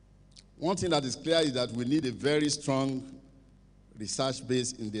 One thing that is clear is that we need a very strong research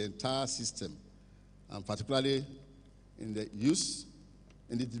base in the entire system, and particularly in the use,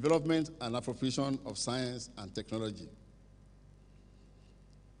 in the development and appropriation of science and technology.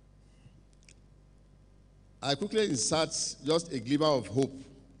 I quickly insert just a glimmer of hope,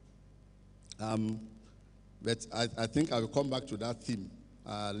 but I think I will come back to that theme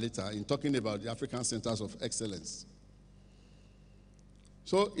later in talking about the African Centers of Excellence.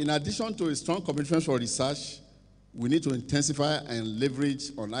 So in addition to a strong commitment for research, we need to intensify and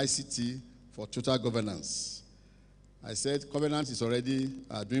leverage on ICT for total governance. I said governance is already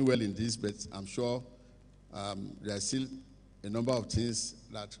doing well in this, but I'm sure there are still a number of things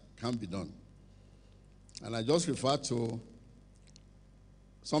that can be done. And I just refer to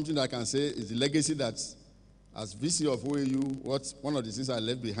something that I can say is the legacy that, as VC of OAU, one of the things I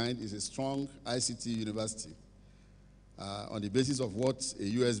left behind is a strong ICT university on the basis of what a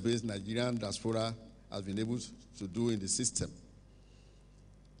US-based Nigerian diaspora has been able to do in the system.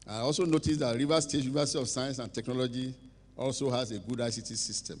 I also noticed that Rivers State University of Science and Technology also has a good ICT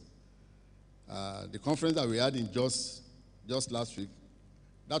system. The conference that we had in just last week,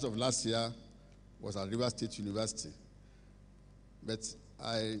 that of last year, was at Rivers State University. But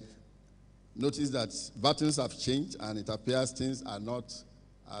I noticed that buttons have changed, and it appears things are not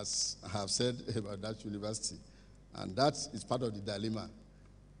as I have said about that university. And that is part of the dilemma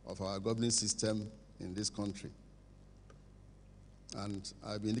of our governing system in this country. And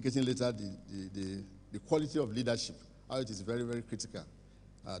I'll be indicating later the quality of leadership, how it is very, very critical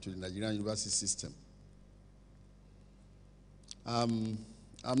to the Nigerian university system. I'm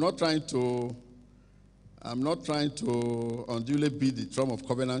not trying to unduly beat the drum of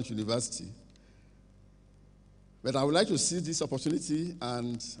Covenant University, But I would like to seize this opportunity,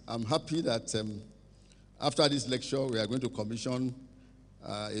 and I'm happy that after this lecture, we are going to commission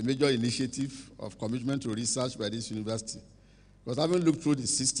a major initiative of commitment to research by this university. Because having looked through the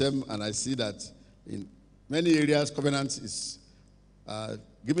system, and I see that in many areas, Covenant is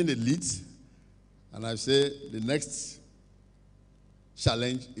giving the lead, and I say the next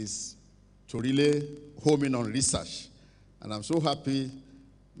challenge is to really home in on research. And I'm so happy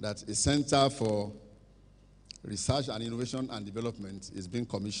that a Center for Research and Innovation and Development is being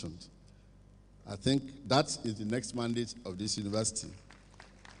commissioned. I think that is the next mandate of this university.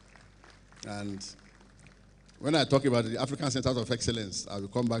 And when I talk about the African Centers of Excellence, I will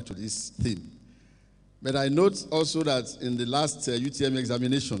come back to this theme. But I note also that in the last UTM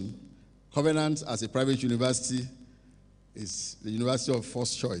examination, Covenant as a private university is the university of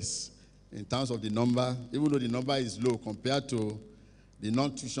first choice in terms of the number, even though the number is low compared to the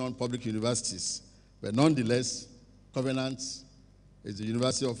non-tuition public universities. But nonetheless, Covenant is the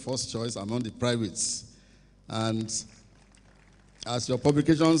university of first choice among the privates. And as your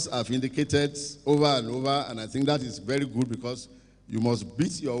publications have indicated over and over, and I think that is very good because you must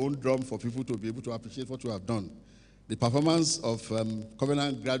beat your own drum for people to be able to appreciate what you have done. The performance of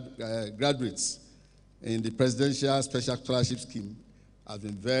Covenant graduates in the Presidential Special Scholarship Scheme has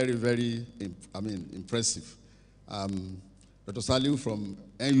been very, very impressive. Dr. Saliu from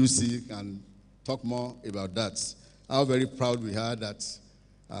NUC can talk more about that. How very proud we are that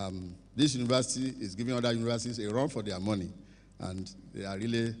this university is giving other universities a run for their money, and they are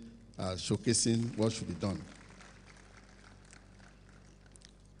really showcasing what should be done.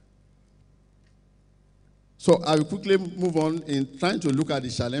 So I will quickly move on in trying to look at the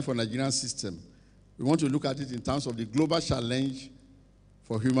challenge for the Nigerian system. We want to look at it in terms of the global challenge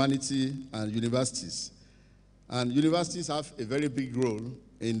for humanity and universities. And universities have a very big role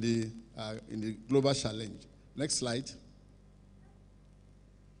in the global challenge. Next slide.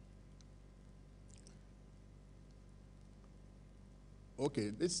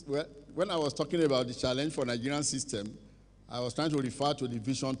 Okay, when I was talking about the challenge for Nigerian system, I was trying to refer to the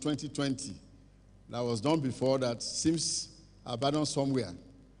Vision 2020 that was done before that seems abandoned somewhere.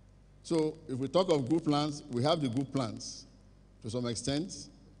 So if we talk of good plans, we have the good plans. To some extent,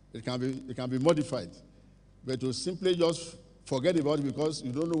 it can be modified. But to simply just forget about it because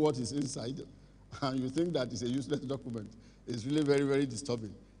you don't know what is inside and you think that it's a useless document is really very, very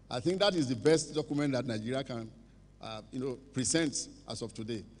disturbing. I think that is the best document that Nigeria can present as of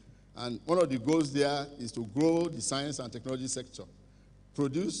today. And one of the goals there is to grow the science and technology sector,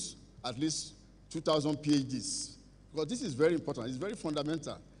 produce at least 2,000 PhDs, because this is very important. It's very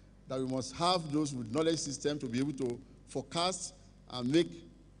fundamental that we must have those with knowledge system to be able to forecast and make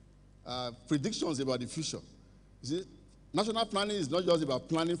predictions about the future. You see, national planning is not just about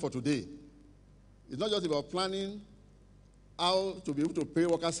planning for today. It's not just about planning how to be able to pay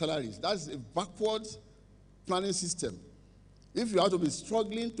workers' salaries. That's a backward planning system. If you have to be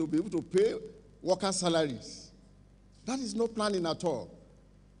struggling to be able to pay workers' salaries, that is no planning at all.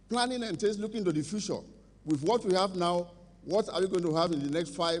 Planning entails looking to the future. With what we have now, what are we going to have in the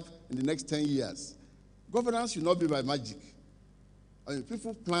next 5, in the next 10 years? Governance should not be by magic. I mean,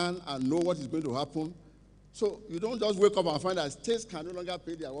 people plan and know what is going to happen. So you don't just wake up and find that states can no longer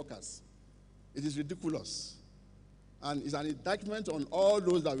pay their workers. It is ridiculous. And it's an indictment on all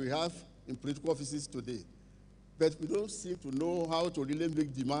those that we have in political offices today. But we don't seem to know how to really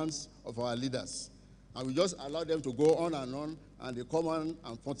make demands of our leaders. And we just allow them to go on, and they come on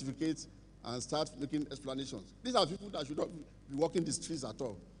and pontificate and start making explanations. These are people that should not be walking the streets at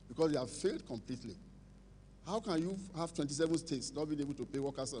all because they have failed completely. How can you have 27 states not being able to pay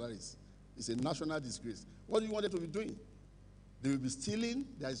workers' salaries? It's a national disgrace. What do you want them to be doing? They will be stealing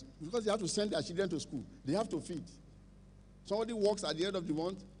because they have to send their children to school. They have to feed. Somebody works at the end of the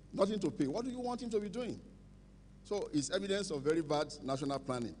month, nothing to pay. What do you want him to be doing? So it's evidence of very bad national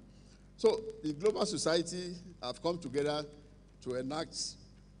planning. So the global society have come together to enact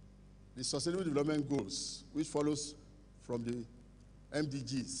the Sustainable Development Goals, which follows from the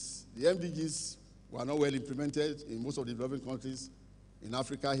MDGs. The MDGs were not well implemented in most of the developing countries, in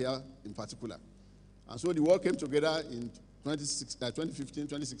Africa here in particular. And so the world came together in 2015,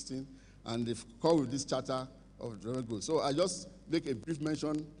 2016, and they've come with this Charter of Development Goals. So I just make a brief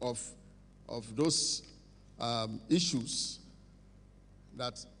mention of those issues,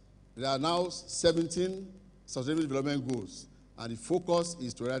 that there are now 17 Sustainable Development Goals, and the focus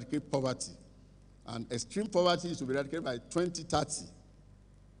is to eradicate poverty. And extreme poverty is to be eradicated by 2030.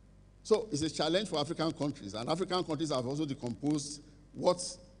 So it's a challenge for African countries, and African countries have also decomposed what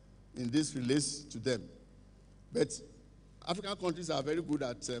in this relates to them. But African countries are very good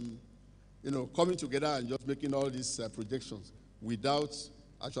at coming together and just making all these projections without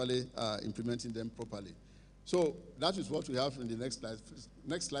actually implementing them properly. So that is what we have in the next slide.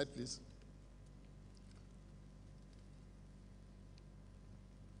 Next slide, please.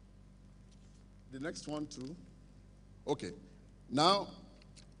 The next one, too. Okay. Now,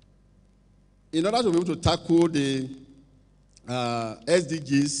 in order to be able to tackle the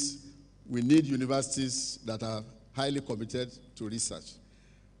SDGs, we need universities that are highly committed to research.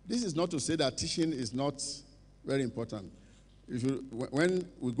 This is not to say that teaching is not very important. When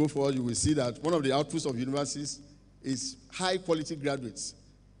we go forward, you will see that one of the outputs of universities is high-quality graduates,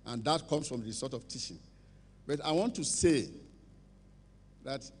 and that comes from the sort of teaching. But I want to say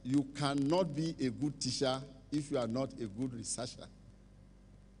that you cannot be a good teacher if you are not a good researcher.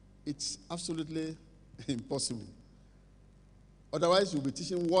 It's absolutely impossible. Otherwise, you'll be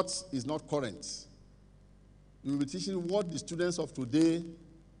teaching what is not current. You'll be teaching what the students of today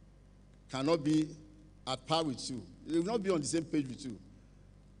cannot be at par with you. They will not be on the same page with you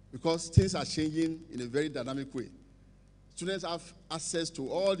because things are changing in a very dynamic way. Students have access to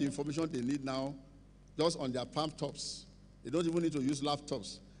all the information they need now just on their palm tops. They don't even need to use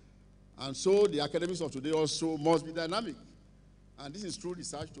laptops. And so the academics of today also must be dynamic. And this is true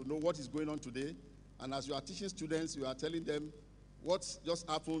research to know what is going on today. And as you are teaching students, you are telling them what just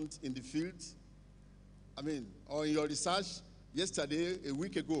happened in the field, or in your research yesterday, a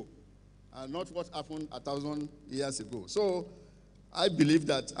week ago, and not what happened 1,000 years ago. So I believe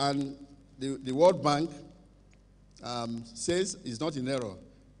that, and the World Bank says it's not in error,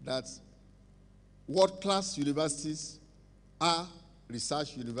 that world-class universities are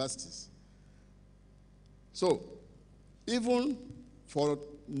research universities. So even for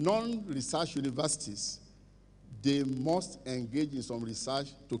non-research universities, they must engage in some research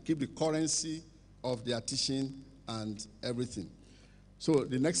to keep the currency of their teaching and everything. So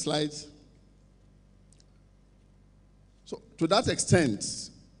the next slide. So to that extent,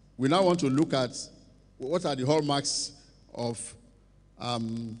 we now want to look at what are the hallmarks of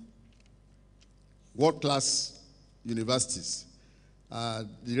world-class universities.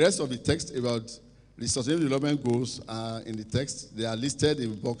 The rest of the text about the Sustainable Development Goals are in the text. They are listed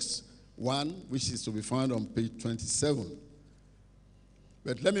in box 1, which is to be found on page 27.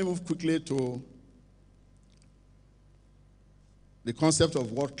 But let me move quickly to the concept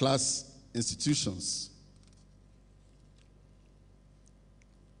of world-class institutions.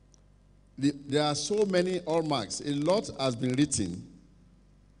 There are so many hallmarks. A lot has been written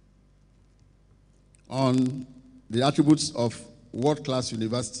on the attributes of world-class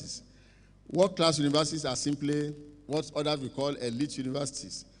universities. World-class universities are simply what others we call elite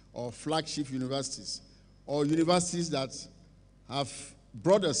universities or flagship universities or universities that have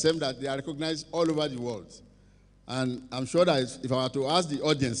brought themselves that they are recognized all over the world. And I'm sure that if I were to ask the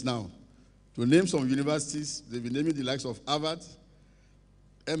audience now to name some universities, they'll be naming the likes of Harvard,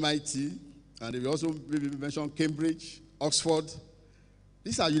 MIT, and they will also maybe mention Cambridge, Oxford.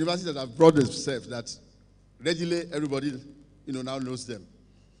 These are universities that have brought themselves that readily everybody now knows them.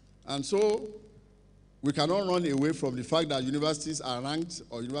 And so we cannot run away from the fact that universities are ranked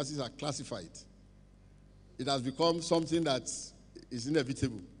or universities are classified. It has become something that is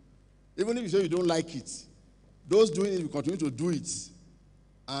inevitable. Even if you say you don't like it, those doing it will continue to do it.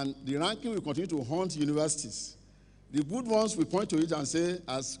 And the ranking will continue to haunt universities. The good ones will point to it and say,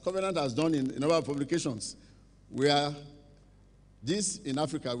 as Covenant has done in our publications, we are this in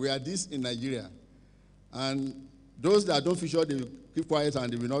Africa, we are this in Nigeria. And those that don't feature, they will keep quiet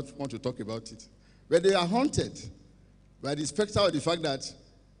and they will not want to talk about it. But they are haunted by the specter of the fact that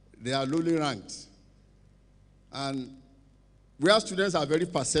they are lowly ranked. And where students are very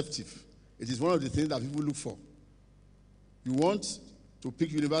perceptive, it is one of the things that people look for. You want to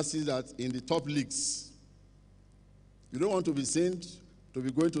pick universities that in the top leagues. You don't want to be seen to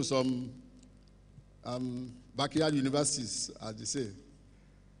be going to some backyard universities, as they say.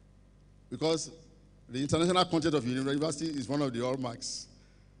 Because the international content of university is one of the hallmarks.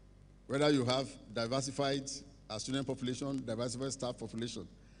 Whether you have diversified student population, diversified staff population.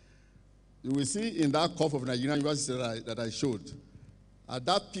 You will see in that curve of Nigerian universities that I showed, at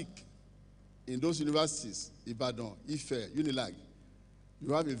that peak in those universities, Ibadan, Ife, Unilag,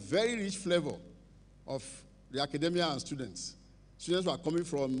 you have a very rich flavor of the academia and students. Students who are coming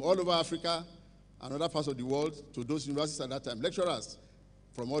from all over Africa and other parts of the world to those universities at that time. Lecturers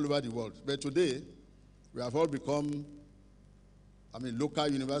from all over the world. But today, we have all become, local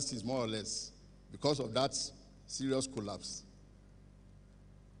universities more or less because of that serious collapse.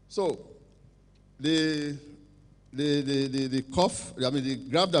 So, the graph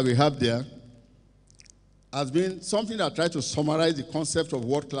that we have there has been something that tries to summarize the concept of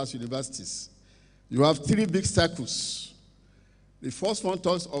world-class universities. You have three big circles. The first one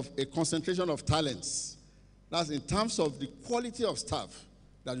talks of a concentration of talents. That's in terms of the quality of staff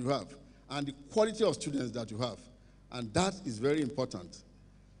that you have and the quality of students that you have. And that is very important.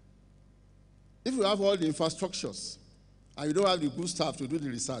 If you have all the infrastructures and you don't have the good staff to do the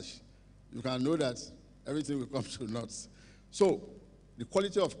research, you can know that everything will come to naught. So the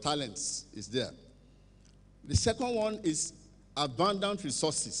quality of talents is there. The second one is abundant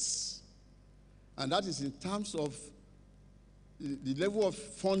resources. And that is in terms of the level of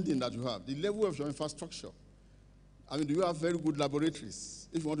funding that you have, the level of your infrastructure. I mean, do you have very good laboratories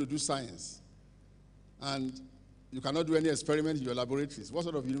if you want to do science? And you cannot do any experiment in your laboratories. What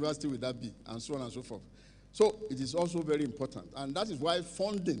sort of university will that be? And so on and so forth. So it is also very important. And that is why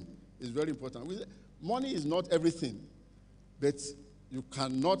funding is very important. Money is not everything, but you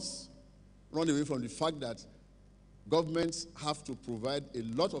cannot run away from the fact that governments have to provide a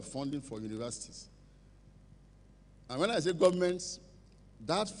lot of funding for universities. And when I say governments,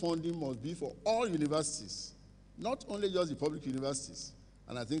 that funding must be for all universities, not only just the public universities.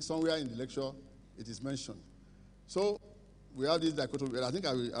 And I think somewhere in the lecture it is mentioned. So we have this dichotomy. I think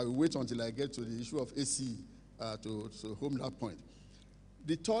I will wait until I get to the issue of ACE to home that point.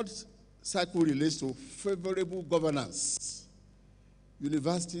 The third cycle relates to favorable governance.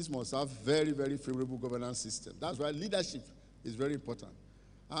 Universities must have very, very favorable governance system. That's why leadership is very important.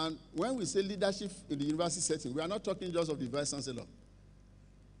 And when we say leadership in the university setting, we are not talking just of the vice chancellor.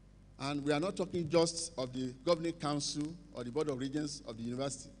 And we are not talking just of the governing council or the board of regents of the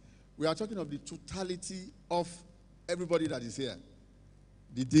university. We are talking of the totality of everybody that is here.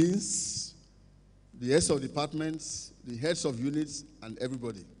 The deans, the heads of departments, the heads of units, and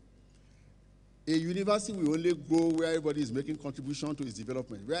everybody. A university will only grow where everybody is making contribution to its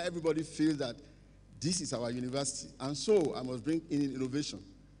development, where everybody feels that this is our university. And so I must bring in innovation.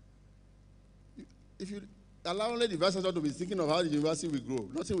 If you allow only the vice chancellor to be thinking of how the university will grow,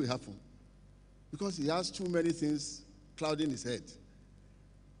 nothing will happen. Because he has too many things clouding his head.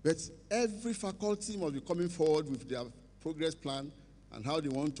 But every faculty must be coming forward with their progress plan and how they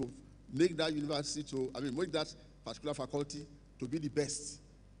want to make that university make that particular faculty to be the best.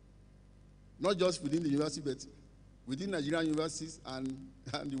 Not just within the university, but within Nigerian universities and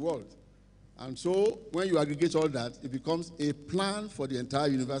the world. And so when you aggregate all that, it becomes a plan for the entire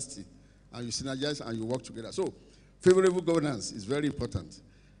university. And you synergize and you work together. So favorable governance is very important.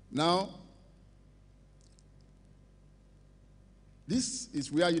 Now, this is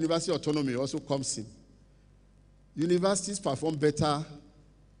where university autonomy also comes in. Universities perform better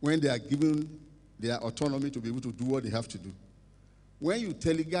when they are given their autonomy to be able to do what they have to do. When you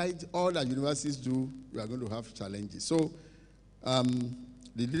teleguide all that universities do, you are going to have challenges. So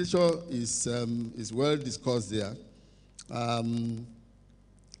the literature is well discussed there.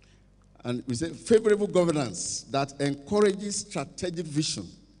 And we say favorable governance that encourages strategic vision,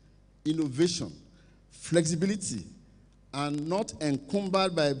 innovation, flexibility, and not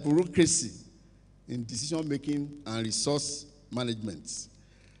encumbered by bureaucracy in decision-making and resource management.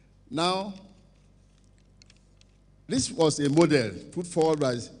 Now, this was a model put forward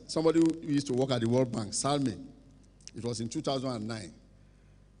by somebody who used to work at the World Bank, Salme. It was in 2009.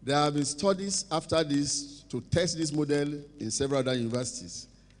 There have been studies after this to test this model in several other universities.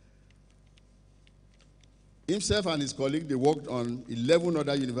 Himself and his colleague, they worked on 11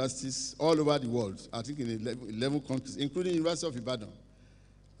 other universities all over the world, I think in 11 countries, including the University of Ibadan.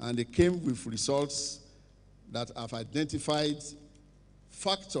 And they came with results that have identified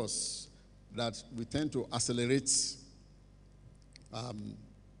factors that we tend to accelerate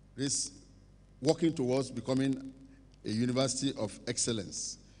this working towards becoming a university of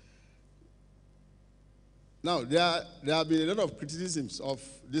excellence. Now, there have been a lot of criticisms of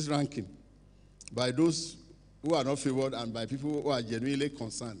this ranking by those who are not favored and by people who are genuinely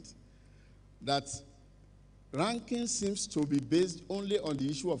concerned, that ranking seems to be based only on the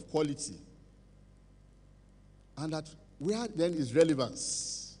issue of quality. And that where then is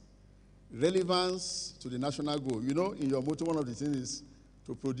relevance? Relevance to the national goal. You know, in your motto, one of the things is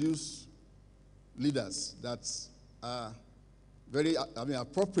to produce leaders that are very,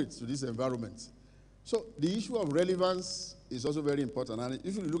 appropriate to this environment. So the issue of relevance is also very important. And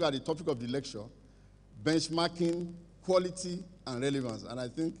if you look at the topic of the lecture, benchmarking, quality, and relevance. And I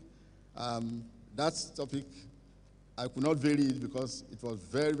think that topic, I could not vary it because it was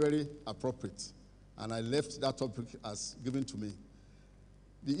very, very appropriate. And I left that topic as given to me.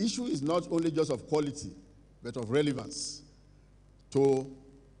 The issue is not only just of quality, but of relevance to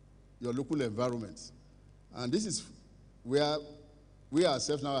your local environment. And this is where we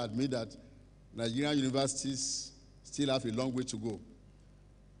ourselves now admit that Nigerian universities still have a long way to go,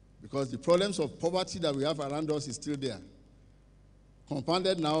 because the problems of poverty that we have around us is still there.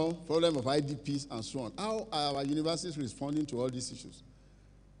 Compounded now, problem of IDPs and so on. How are our universities responding to all these issues?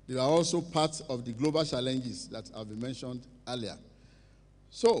 They are also part of the global challenges that have been mentioned earlier.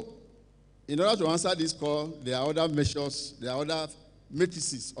 So, in order to answer this call, there are other measures, there are other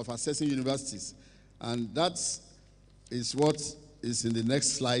matrices of assessing universities. And that is what is in the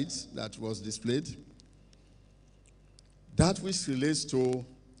next slide that was displayed. That which relates to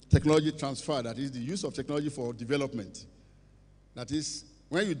technology transfer, that is the use of technology for development. That is,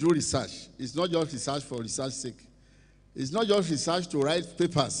 when you do research, it's not just research for research's sake. It's not just research to write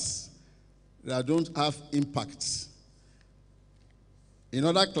papers that don't have impact. In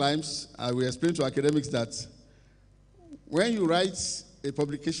other climes, I will explain to academics that when you write a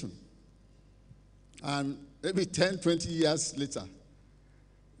publication, and maybe 10, 20 years later,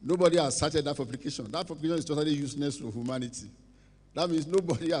 nobody has cited that publication is totally useless to humanity. That means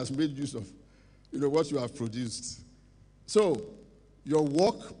nobody has made use of what you have produced. So your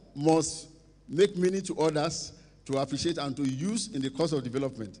work must make meaning to others, to appreciate and to use in the course of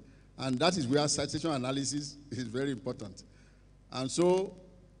development. And that is where citation analysis is very important. And so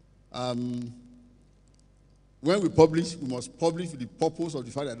when we publish, we must publish with the purpose of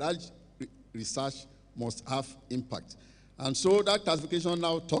the fact that that research must have impact. And so that classification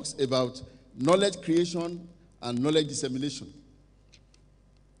now talks about knowledge creation and knowledge dissemination,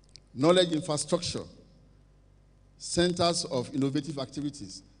 knowledge infrastructure, centers of innovative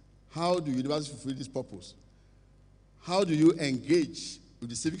activities. How do universities fulfill this purpose? How do you engage with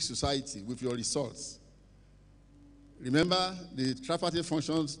the civic society with your results? Remember, the tripartite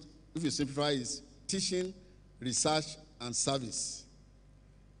functions, if you simplify, is teaching, research, and service.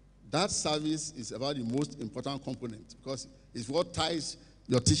 That service is about the most important component, because it's what ties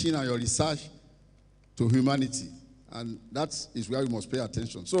your teaching and your research to humanity. And that is where we must pay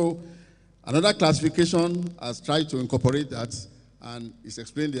attention. So another classification has tried to incorporate that, and it's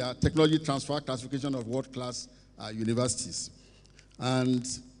explained there, technology transfer classification of world-class universities. And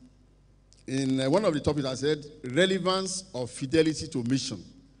in one of the topics I said, relevance of fidelity to mission.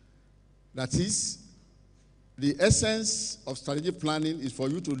 That is, the essence of strategic planning is for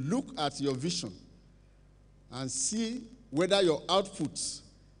you to look at your vision and see whether your output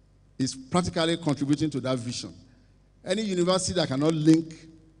is practically contributing to that vision. Any university that cannot link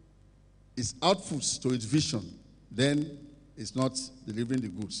its outputs to its vision, then it's not delivering the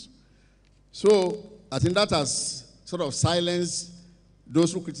goods. So I think that has sort of silenced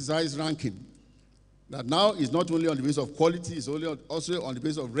those who criticize ranking. That now is not only on the basis of quality, it's also on the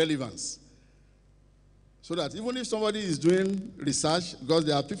basis of relevance. So that even if somebody is doing research, because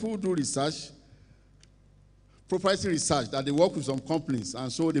there are people who do research, proprietary research, that they work with some companies,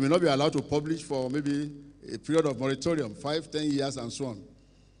 and so they may not be allowed to publish for maybe a period of moratorium, 5, 10 years, and so on.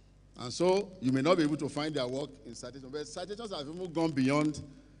 And so you may not be able to find their work in citations. But citations have even gone beyond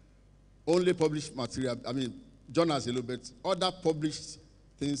only published material, journals a little bit. Other published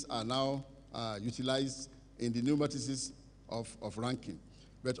things are now utilized in the new matrices of ranking.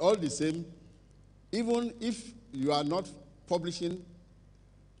 But all the same, even if you are not publishing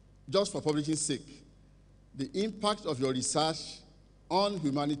just for publishing's sake, the impact of your research on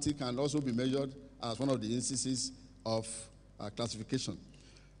humanity can also be measured as one of the instances of classification.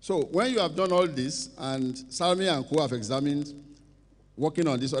 So when you have done all this, and Salmi and Co have examined, working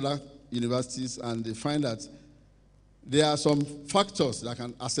on these other universities, and they find that there are some factors that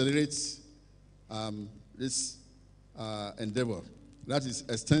can accelerate this endeavor. That is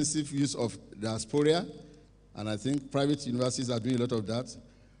extensive use of diaspora, and I think private universities are doing a lot of that.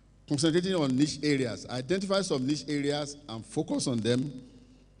 Concentrating on niche areas, identify some niche areas and focus on them,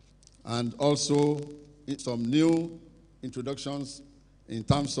 and also some new introductions in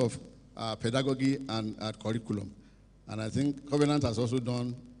terms of pedagogy and curriculum. And I think Covenant has also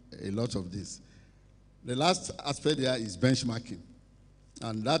done a lot of this. The last aspect there is benchmarking,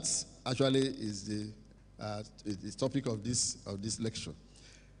 and that actually is the topic of this lecture.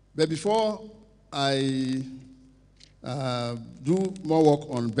 But before I do more work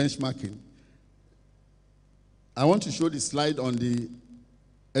on benchmarking, I want to show the slide on the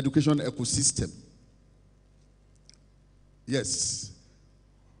education ecosystem. Yes.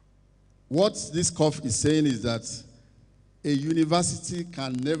 What this curve is saying is that a university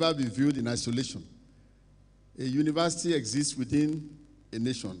can never be viewed in isolation. A university exists within a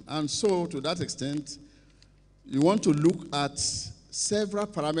nation. And so, to that extent, you want to look at several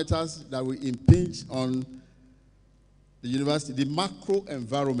parameters that will impinge on the university, the macro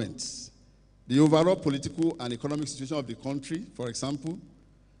environment, the overall political and economic situation of the country, for example,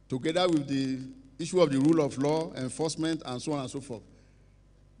 together with the issue of the rule of law, enforcement, and so on and so forth,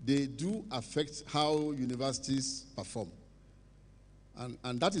 they do affect how universities perform.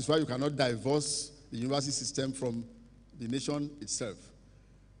 And that is why you cannot divorce the university system from the nation itself.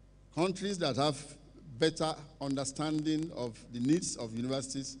 Countries that have better understanding of the needs of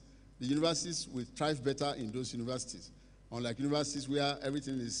universities, the universities will thrive better in those universities, unlike universities where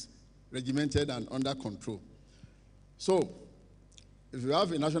everything is regimented and under control. So, if you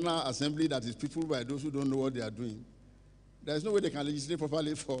have a National Assembly that is peopled by those who don't know what they are doing, there is no way they can legislate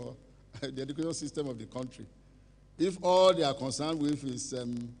properly for the education system of the country. If all they are concerned with is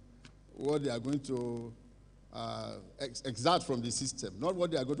what they are going to exert from the system, not what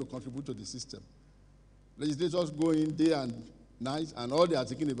they are going to contribute to the system. Legislators go in day and night, and all they are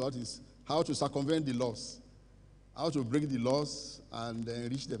thinking about is how to circumvent the laws, how to break the laws and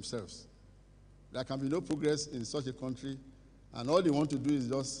enrich themselves. There can be no progress in such a country, and all they want to do is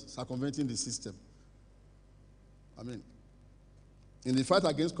just circumventing the system. I mean, in the fight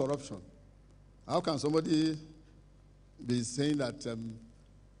against corruption, how can somebody be saying that,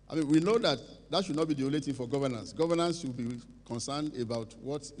 I mean, we know that that should not be the only thing for governance. Governance should be concerned about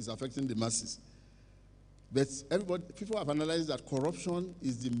what is affecting the masses. But people have analyzed that corruption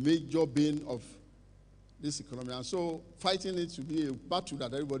is the major bane of this economy. And so fighting it should be a battle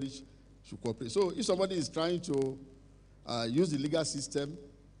that everybody should cooperate. So if somebody is trying to use the legal system,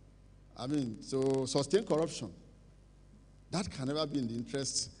 I mean, to sustain corruption, that can never be in the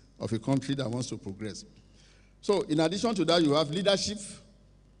interest of a country that wants to progress. So in addition to that, you have leadership,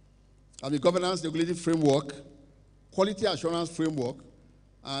 I mean, governance, regulative framework, quality assurance framework,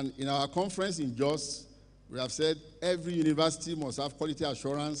 and in our conference in JOS, we have said every university must have quality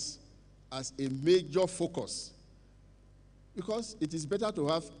assurance as a major focus, because it is better to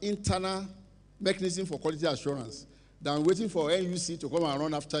have internal mechanism for quality assurance than waiting for NUC to come and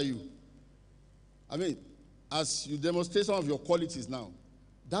run after you. I mean, as you demonstrate some of your qualities now,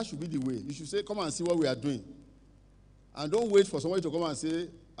 that should be the way. You should say, come and see what we are doing. And don't wait for somebody to come and say,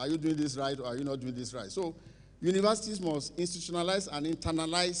 are you doing this right or are you not doing this right? So universities must institutionalize and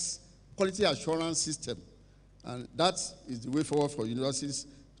internalize quality assurance system. And that is the way forward for universities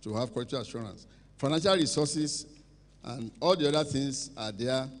to have quality assurance. Financial resources and all the other things are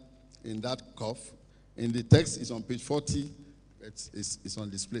there in that curve. In the text, it's on page 40. It's on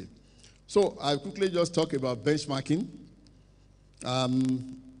display. So I'll quickly just talk about benchmarking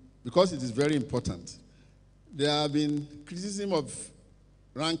because it is very important. There have been criticism of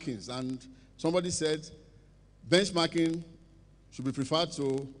rankings, and somebody said benchmarking should be preferred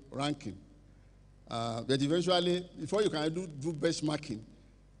to ranking. But eventually, before you can do benchmarking,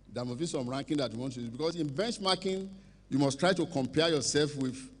 there must be some ranking that you want to do. Because in benchmarking, you must try to compare yourself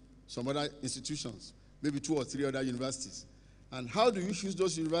with some other institutions, maybe 2 or 3 other universities. And how do you choose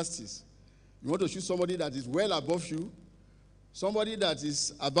those universities? You want to choose somebody that is well above you, somebody that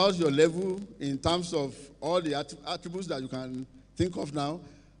is about your level in terms of all the attributes that you can think of now.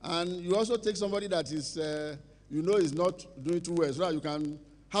 And you also take somebody that is, you know, is not doing too well, so that you can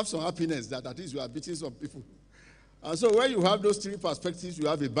have some happiness that at least you are beating some people. And so when you have those 3 perspectives, you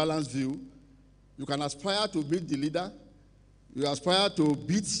have a balanced view. You can aspire to beat the leader. You aspire to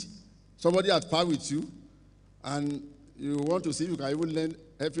beat somebody at par with you. And you want to see if you can even lend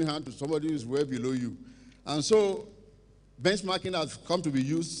helping hand to somebody who is way below you. And so benchmarking has come to be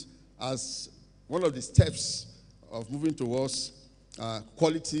used as one of the steps of moving towards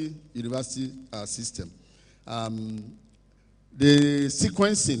quality university system. The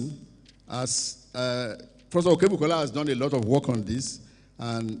sequencing, as Professor Okebukola has done a lot of work on this,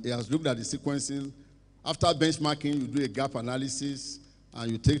 and he has looked at the sequencing. After benchmarking, you do a gap analysis,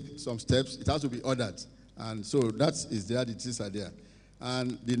 and you take some steps. It has to be ordered. And so that is there, the things are there.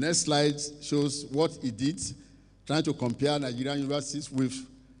 And the next slide shows what he did, trying to compare Nigerian universities with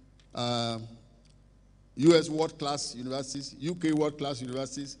US world-class universities, UK world-class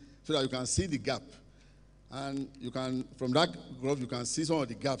universities, so that you can see the gap. And you can, from that graph, you can see some of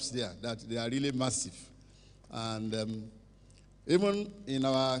the gaps there, that they are really massive. And even in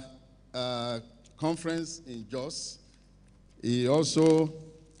our conference in JOS, he also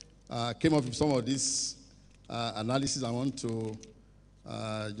came up with some of these analysis. I want to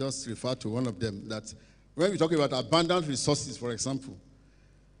just refer to one of them, that when we talk about abundant resources, for example,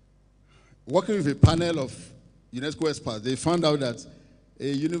 working with a panel of UNESCO experts, they found out that a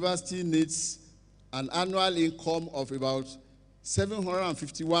university needs an annual income of about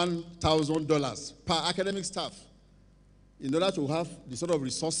 $751,000 per academic staff in order to have the sort of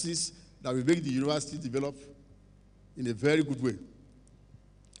resources that will make the university develop in a very good way.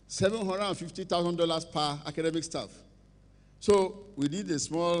 $750,000 per academic staff. So we did a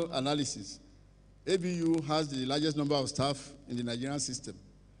small analysis. ABU has the largest number of staff in the Nigerian system,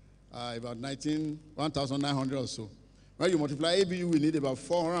 about 1,900 or so. When you multiply ABU, we need about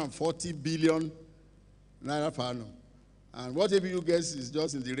 440 billion naira per annum. And what ABU gets is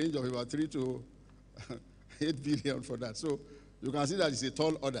just in the range of about 3 to 8 billion for that. So you can see that it's a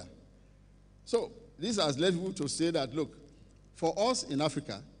tall order. So this has led people to say that, look, for us in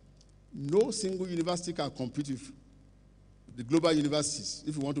Africa, no single university can compete with the global universities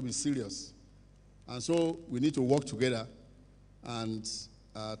if we want to be serious. And so we need to work together and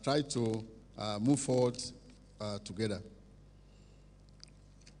try to move forward together.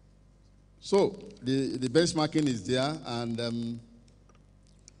 So the benchmarking is there, and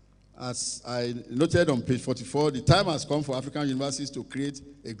as I noted on page 44, the time has come for African universities to create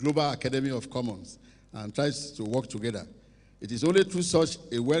a global academy of commons and try to work together. It is only through such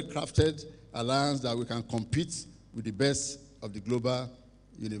a well-crafted alliance that we can compete with the best of the global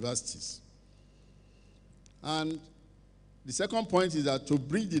universities. And the second point is that to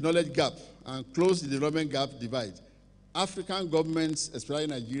bridge the knowledge gap and close the development gap divide, African governments, especially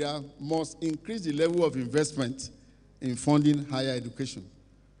Nigeria, must increase the level of investment in funding higher education.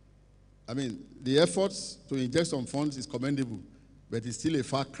 I mean, the efforts to inject some funds is commendable, but it's still a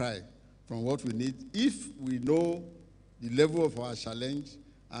far cry from what we need if we know the level of our challenge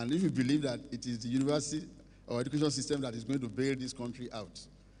and if we believe that it is the university or education system that is going to bail this country out.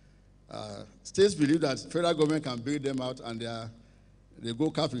 States believe that federal government can bail them out, and they go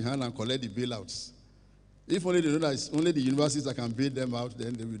cap in hand and collect the bailouts. If only they know that it's only the universities that can bail them out,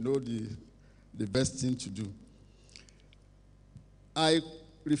 then they will know the best thing to do. I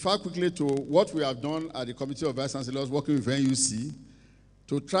refer quickly to what we have done at the Committee of Vice Chancellors working with NUC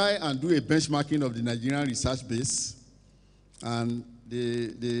to try and do a benchmarking of the Nigerian research base, and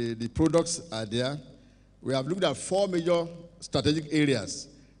the products are there. We have looked at 4 major strategic areas: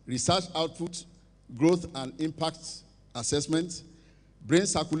 research output, growth and impact assessment, brain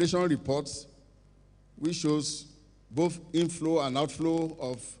circulation reports, which shows both inflow and outflow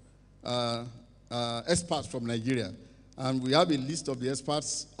of experts from Nigeria. And we have a list of the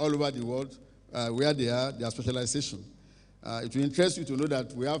experts all over the world, where they are, their specialization. It will interest you to know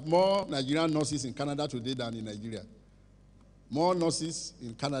that we have more Nigerian nurses in Canada today than in Nigeria. More nurses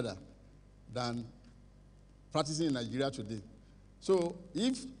in Canada than practicing in Nigeria today. So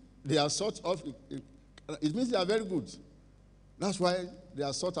if they are sought out, it means they are very good. That's why they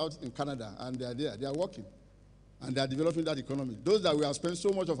are sought out in Canada, and they are there. They are working, and they are developing that economy. Those that we have spent so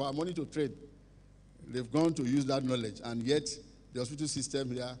much of our money to trade, they've gone to use that knowledge, and yet the hospital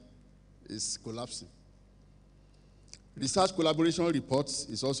system here is collapsing. Research collaboration reports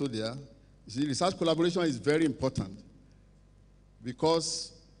is also there. You see, research collaboration is very important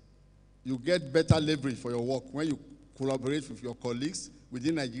because you get better leverage for your work when you collaborate with your colleagues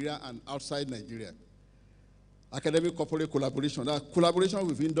within Nigeria and outside Nigeria. Academic corporate collaboration, that collaboration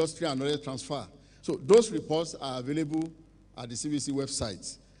with industry and knowledge transfer. So those reports are available at the CVC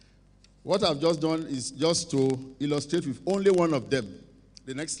website. What I've just done is just to illustrate with only one of them.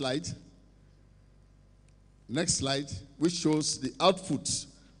 The next slide. Next slide, which shows the output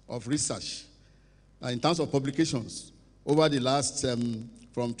of research in terms of publications over the last,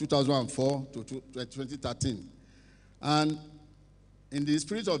 from 2004 to 2013. And in the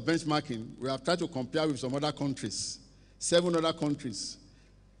spirit of benchmarking, we have tried to compare with some other countries, 7 other countries.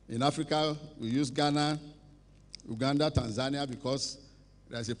 In Africa, we use Ghana, Uganda, Tanzania, because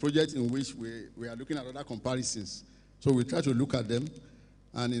there's a project in which we are looking at other comparisons. So we try to look at them.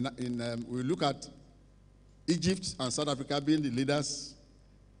 And we look at Egypt and South Africa being the leaders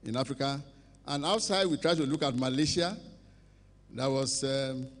in Africa. And outside, we try to look at Malaysia. That was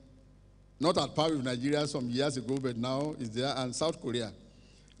not at par with Nigeria some years ago, but now is there, and South Korea.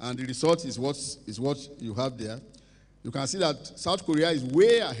 And the result is what you have there. You can see that South Korea is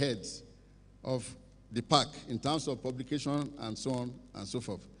way ahead of the pack in terms of publication and so on and so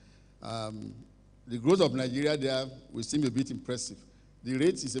forth. The growth of Nigeria there will seem a bit impressive. The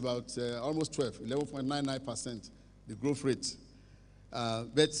rate is about almost 11.99%, the growth rate.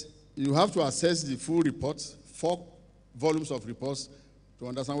 But you have to assess the full report, 4 volumes of reports, to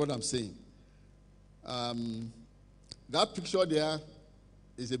understand what I'm saying. That picture there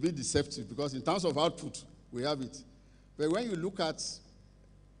is a bit deceptive because in terms of output, we have it. But when you look at,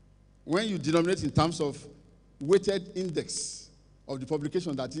 when you denominate in terms of weighted index of the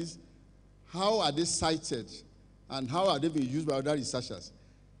publication, that is, how are they cited and how are they being used by other researchers?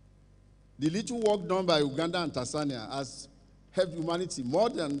 The little work done by Uganda and Tanzania has helped humanity more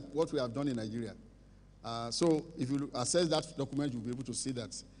than what we have done in Nigeria. So if you assess that document, you'll be able to see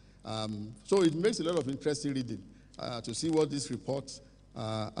that. So it makes a lot of interesting reading. to see what this report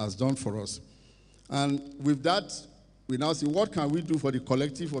has done for us. And with that, we now see what can we do for the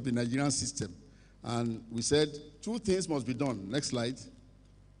collective of the Nigerian system. And we said two things must be done. Next slide.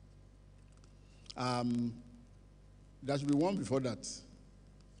 There should be one before that.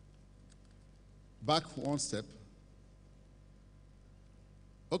 Back one step.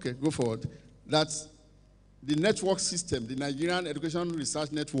 Okay, go forward. That's the network system, the Nigerian Education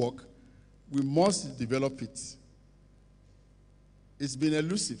Research Network. We must develop it. It's been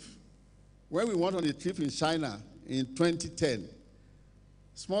elusive. When we went on a trip in China in 2010,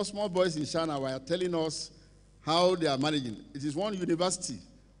 small boys in China were telling us how they are managing. It is one university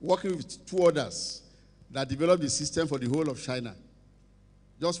working with two others that developed the system for the whole of China.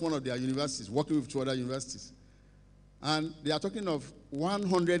 Just one of their universities working with two other universities. And they are talking of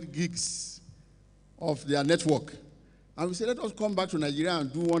 100 gigs of their network. And we said, let us come back to Nigeria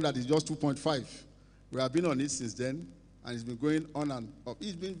and do one that is just 2.5. We have been on it since then, and it's been going on and up.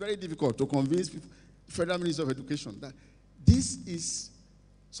 It's been very difficult to convince people, Federal Minister of Education, that this is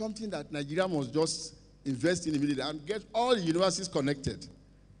something that Nigeria must just invest in immediately and get all the universities connected.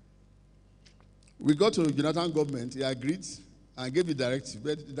 We got to the Jonathan government, he agreed and gave the directive,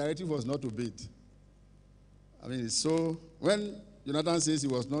 but the directive was not obeyed. I mean, so when Jonathan says he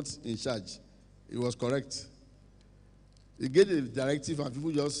was not in charge, he was correct. He gave the directive and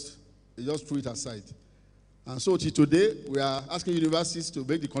people just threw it aside. And so till today, we are asking universities to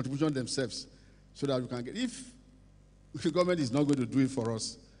make the contribution themselves so that we can get, if the government is not going to do it for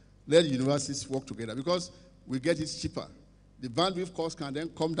us, let the universities work together because we get it cheaper. The bandwidth cost can then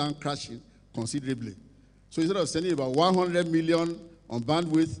come down crashing considerably. So instead of spending about 100 million on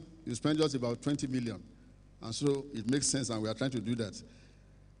bandwidth, you spend just about 20 million. And so it makes sense, and we are trying to do that.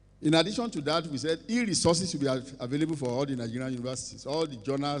 In addition to that, we said e-resources will be available for all the Nigerian universities, all the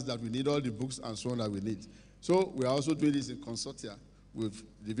journals that we need, all the books and so on that we need. So we are also doing this in consortia with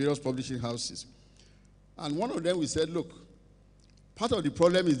the various publishing houses. And one of them, we said, look, part of the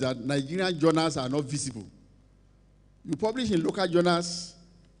problem is that Nigerian journals are not visible. You publish in local journals,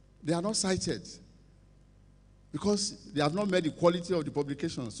 they are not cited because they have not met the quality of the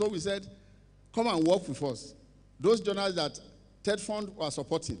publication. So we said, come and work with us. Those journals that TED Fund were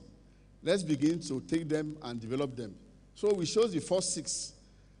supporting, let's begin to take them and develop them. So we chose the first 6,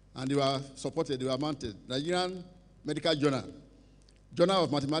 and they were supported, they were mounted. Nigerian Medical Journal, Journal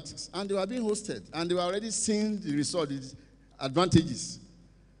of Mathematics, and they were being hosted, and they were already seeing the result, the advantages.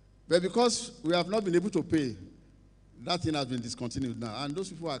 But because we have not been able to pay, that thing has been discontinued now, and those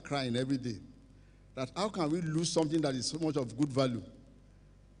people are crying every day that how can we lose something that is so much of good value?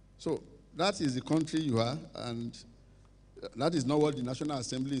 So that is the country you are, and that is not what the National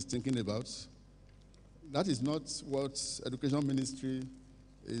Assembly is thinking about. That is not what Education Ministry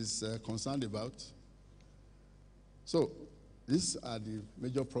is concerned about. So these are the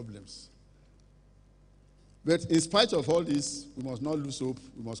major problems. But in spite of all this, we must not lose hope.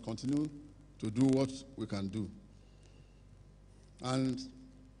 We must continue to do what we can do. And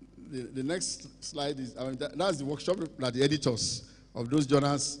the next slide is, I mean, that's the workshop that the editors of those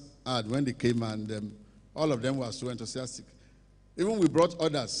journals had when they came, and all of them were so enthusiastic. Even we brought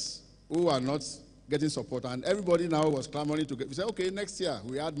others who are not getting support, and everybody now was clamoring to get. We said, okay, next year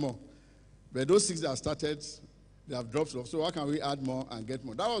we add more. But those 6 that started, they have dropped off. So how can we add more and get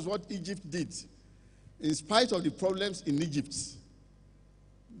more? That was what Egypt did. In spite of the problems in Egypt,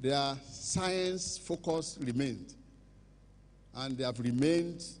 their science focus remained. And they have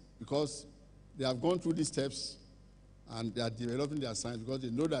remained because they have gone through these steps and they are developing their science because they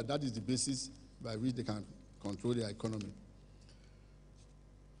know that that is the basis by which they can control their economy.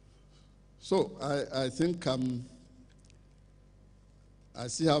 So I think I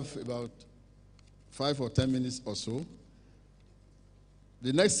still have about 5 or 10 minutes or so.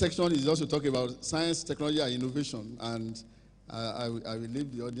 The next section is also talking about science, technology, and innovation, and I will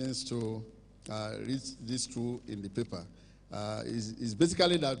leave the audience to read this through in the paper. It's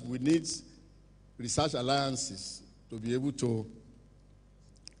basically that we need research alliances to be able to,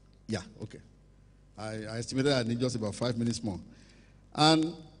 yeah, okay. I estimated I need just about 5 minutes more.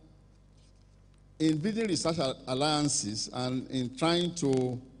 And in building research alliances and in trying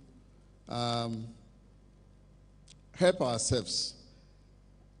to help ourselves,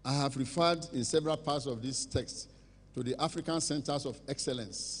 I have referred in several parts of this text to the African Centers of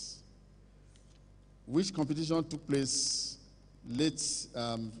Excellence, which competition took place late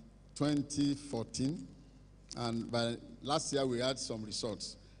 2014, and by last year we had some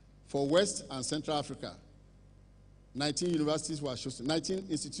results. For West and Central Africa, 19 universities were chosen, 19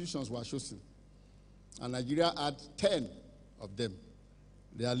 institutions were chosen, and Nigeria had 10 of them.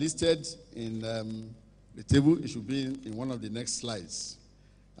 They are listed in the table. It should be in one of the next slides.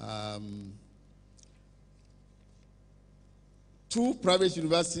 Two private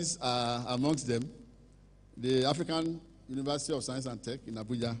universities are amongst them. The African University of Science and Tech in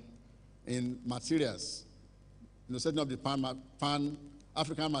Abuja, in materials, setting up the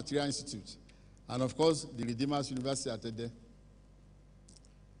Pan-African Material Institute, and of course, the Redeemers University at Tede,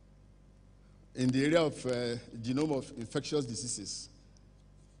 in the area of genome of infectious diseases.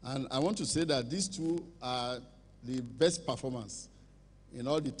 And I want to say that these two are the best performance in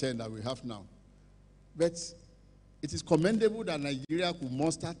all the 10 that we have now. But it is commendable that Nigeria could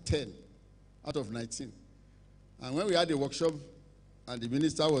muster 10 out of 19. And when we had a workshop and the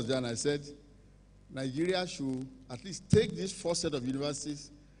minister was there, and I said, Nigeria should at least take this first set of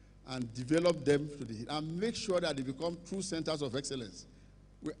universities and develop them to and make sure that they become true centers of excellence.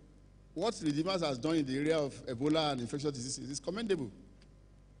 What Redeemers has done in the area of Ebola and infectious diseases is commendable.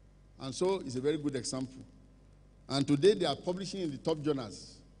 And so it's a very good example. And today they are publishing in the top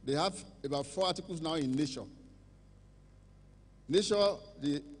journals. They have about 4 articles now in Nature. Nature,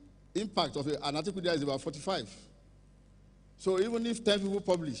 the impact of an article there is about 45. So even if 10 people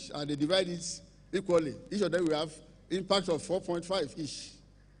publish and they divide it equally, each of them will have impact of 4.5 each.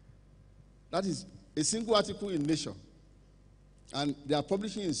 That is a single article in Nature. And they are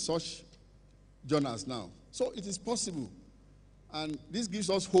publishing in such journals now. So it is possible. And this gives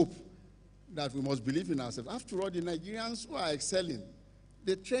us hope that we must believe in ourselves. After all, the Nigerians who are excelling,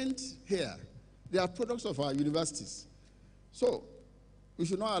 they trained here. They are products of our universities. So we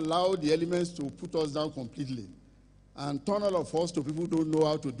should not allow the elements to put us down completely and turn all of us to people who don't know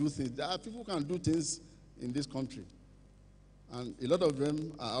how to do things. There are people who can do things in this country, and a lot of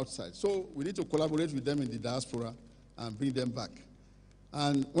them are outside. So we need to collaborate with them in the diaspora and bring them back.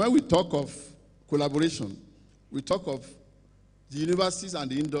 And when we talk of collaboration, we talk of the universities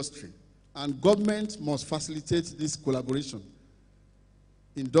and the industry, and government must facilitate this collaboration,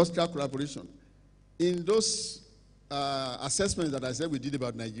 industrial collaboration. In those assessments that I said we did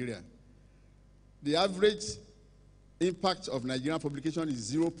about Nigeria, the average impact of Nigerian publication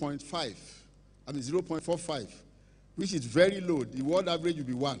is 0.45, which is very low. The world average will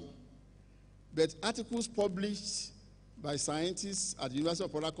be 1. But articles published by scientists at the University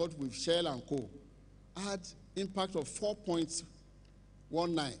of Port Harcourt with Shell and Co. had impact of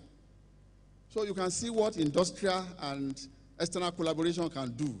 4.19. So you can see what industrial and external collaboration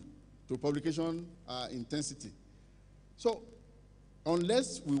can do to publication intensity. So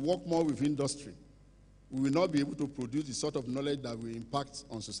unless we work more with industry, we will not be able to produce the sort of knowledge that will impact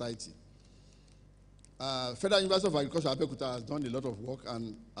on society. Federal University of Agriculture, Abeokuta, has done a lot of work,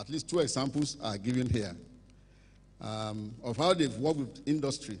 and at least 2 examples are given here of how they've worked with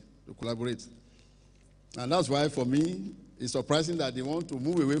industry to collaborate. And that's why, for me, it's surprising that they want to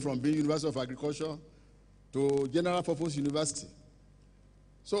move away from being University of Agriculture to general purpose university.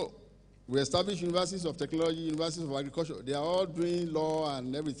 So we established universities of technology, universities of agriculture. They are all doing law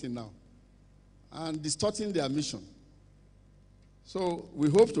and everything now, and distorting their mission. So we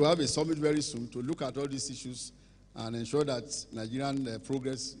hope to have a summit very soon to look at all these issues and ensure that Nigerian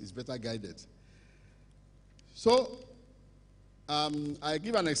progress is better guided. So I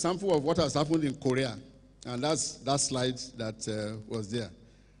give an example of what has happened in Korea, and that's that slide that was there.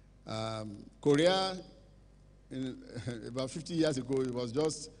 Korea, about 50 years ago, it was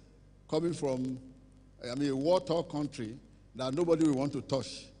just coming from, a war-torn country that nobody will want to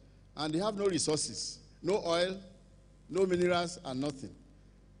touch. And they have no resources, no oil, no minerals, and nothing.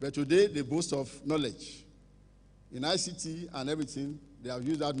 But today, they boast of knowledge. In ICT and everything, they have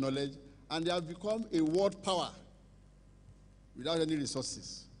used that knowledge, and they have become a world power without any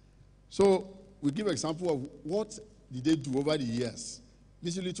resources. So we give an example of what did they do over the years.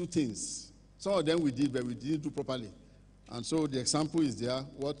 These little things. Some of them we did, but we didn't do properly. And so the example is there,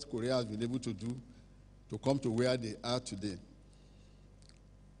 what Korea has been able to do to come to where they are today.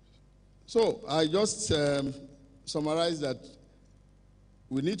 So I just summarize that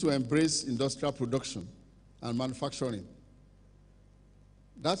we need to embrace industrial production and manufacturing.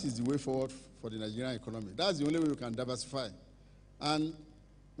 That is the way forward for the Nigerian economy. That's the only way we can diversify. And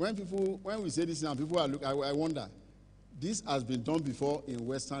when we say this now, people are looking, I wonder, this has been done before in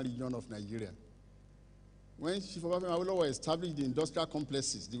western region of Nigeria. When Chief Awolowo established the industrial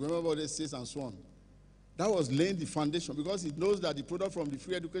complexes, the Member States and so on, that was laying the foundation, because it knows that the product from the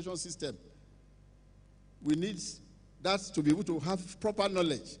free education system, we need that to be able to have proper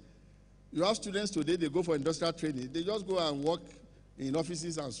knowledge. You have students today, they go for industrial training. They just go and work in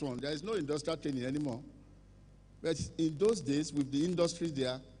offices and so on. There is no industrial training anymore. But in those days, with the industries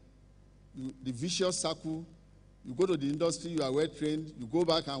there, the vicious circle, you go to the industry, you are well trained, you go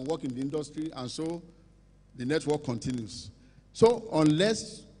back and work in the industry, and so the network continues. So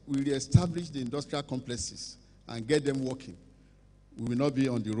unless we reestablish the industrial complexes and get them working, we will not be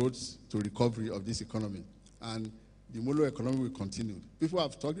on the roads to recovery of this economy. And the Molo economy will continue. People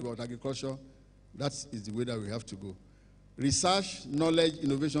have talked about agriculture. That is the way that we have to go. Research, knowledge,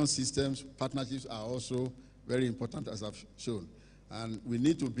 innovation systems, partnerships are also very important, as I've shown. And we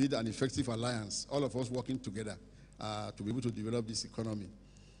need to build an effective alliance, all of us working together to be able to develop this economy.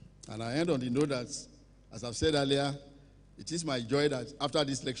 And I end on the note that, as I've said earlier, it is my joy that after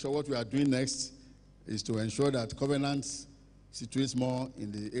this lecture, what we are doing next is to ensure that Covenant situates more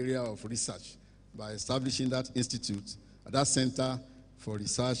in the area of research by establishing that institute, that center for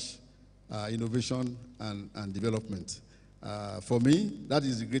research, innovation, and development. For me, that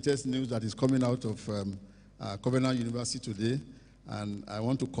is the greatest news that is coming out of Covenant University today, and I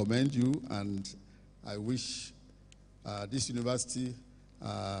want to commend you, and I wish this university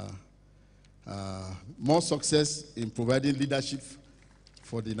more success in providing leadership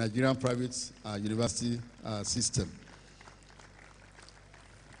for the Nigerian private university system.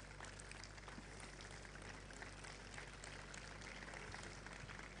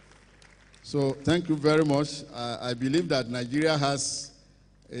 So thank you very much. I believe that Nigeria has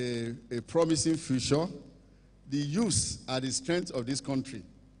a promising future. The youth are the strength of this country.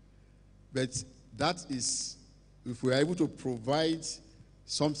 But that is, if we are able to provide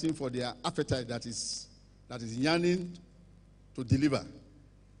something for their appetite that is yearning to deliver.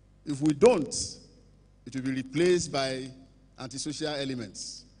 If we don't, it will be replaced by antisocial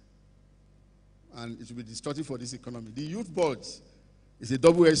elements. And it will be destructive for this economy. The youth board is a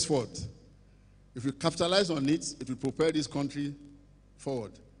double-edged sword. If we capitalize on it, it will propel this country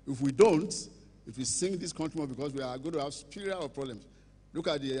forward. If we don't, it will sink this country more because we are going to have spiritual problems. Look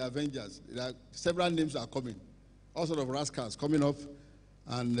at the Avengers. There are several names are coming. All sorts of rascals coming up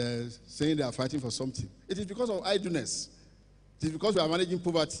and saying they are fighting for something. It is because of idleness. It is because we are managing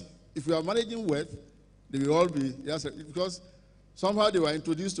poverty. If we are managing wealth, they will all be, yes, because somehow they were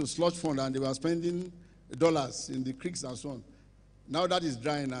introduced to sludge fund and they were spending dollars in the creeks and so on. Now that is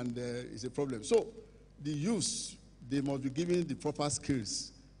drying and it's a problem. So the youth, they must be given the proper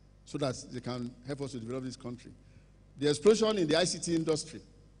skills so that they can help us to develop this country. The explosion in the ICT industry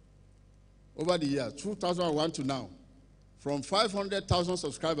over the years, 2001 to now, from 500,000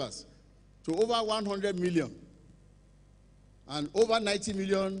 subscribers to over 100 million, and over 90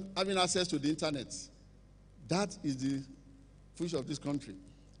 million having access to the internet. That is the future of this country.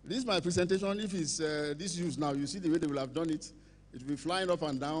 This is my presentation. If it's this use now, you see the way they will have done it. It will be flying up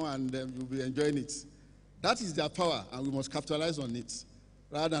and down, and you'll be enjoying it. That is their power, and we must capitalize on it,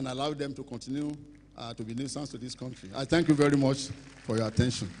 rather than allow them to continue to be nuisance to this country. I thank you very much for your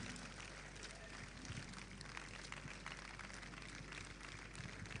attention.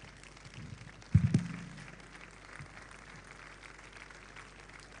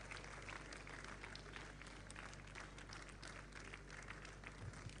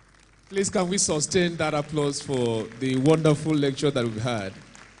 Please, can we sustain that applause for the wonderful lecture that we've had?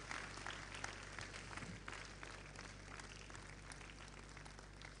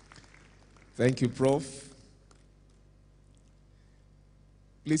 Thank you, Prof.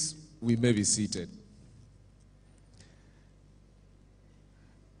 Please, we may be seated.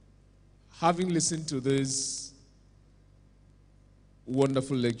 Having listened to this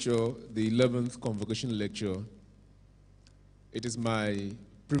wonderful lecture, the 11th convocation lecture, it is my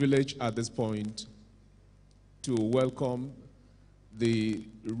privilege at this point to welcome the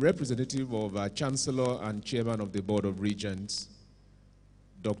representative of our Chancellor and Chairman of the Board of Regents,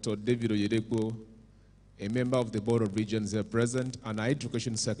 Dr. David Oyedepo, a member of the Board of Regents here present, and our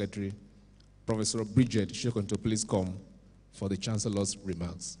Education Secretary, Professor Bridget Shokon, to please come for the Chancellor's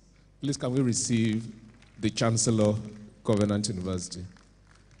remarks. Please, can we receive the Chancellor, Covenant University?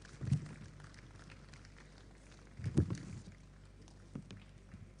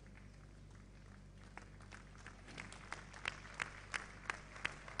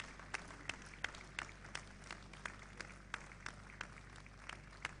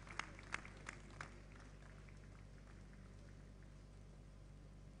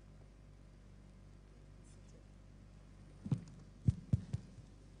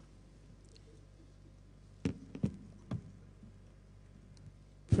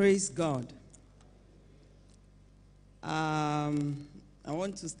 Praise God. I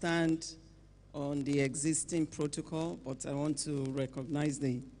want to stand on the existing protocol, but I want to recognize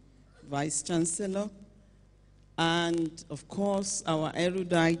the Vice Chancellor and, of course, our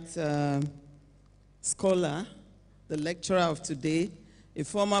erudite scholar, the lecturer of today, a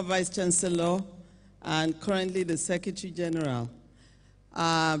former Vice Chancellor and currently the Secretary General.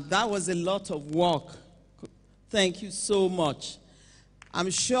 That was a lot of work Thank you so much. I'm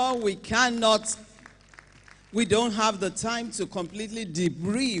sure we don't have the time to completely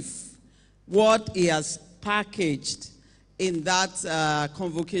debrief what he has packaged in that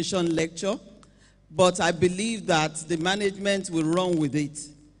convocation lecture, but I believe that the management will run with it.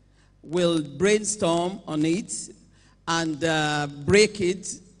 We'll brainstorm on it and break it,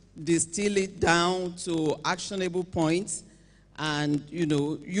 distill it down to actionable points and,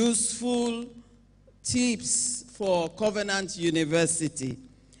 useful tips for Covenant University.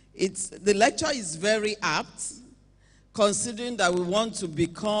 The lecture is very apt, considering that we want to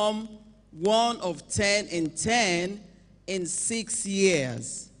become one of 10 in 10 in 6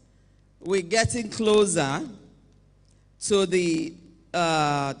 years. We're getting closer to the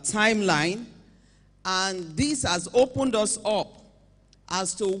timeline, and this has opened us up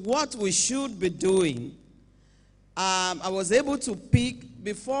as to what we should be doing. I was able to pick,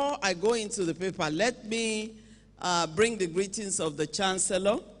 before I go into the paper, let me bring the greetings of the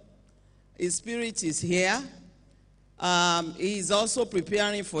Chancellor. His spirit is here. He is also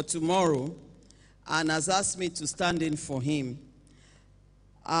preparing for tomorrow and has asked me to stand in for him.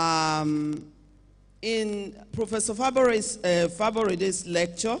 In Professor Faborede's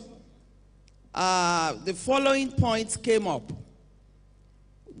lecture, the following points came up.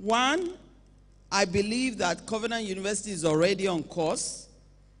 One, I believe that Covenant University is already on course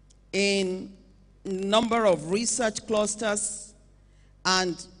in number of research clusters,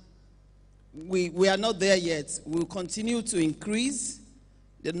 and we are not there yet. We'll continue to increase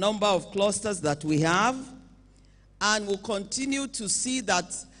the number of clusters that we have, and we'll continue to see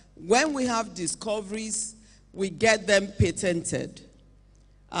that when we have discoveries, we get them patented.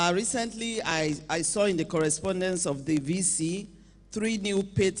 Recently, I saw in the correspondence of the VC 3 new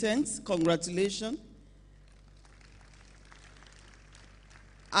patents. Congratulations.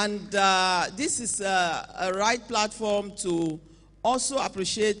 And this is a right platform to also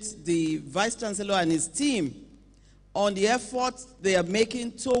appreciate the Vice Chancellor and his team on the efforts they are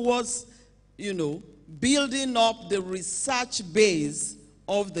making towards, building up the research base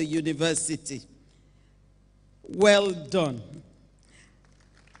of the university. Well done.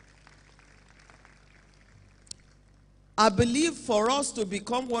 I believe for us to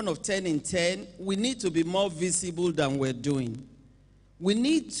become one of 10 in 10, we need to be more visible than we're doing. We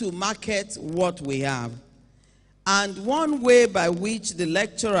need to market what we have. And one way by which the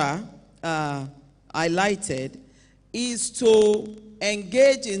lecturer highlighted is to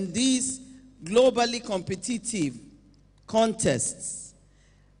engage in these globally competitive contests.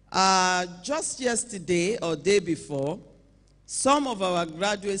 Just yesterday or day before, some of our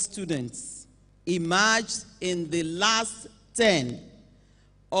graduate students emerged in the last 10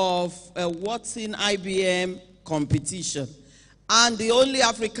 of a Watson IBM competition, and the only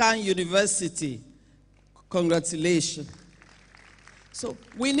African university. Congratulations. So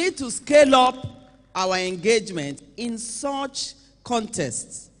we need to scale up our engagement in such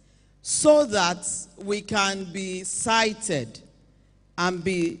contests so that we can be cited and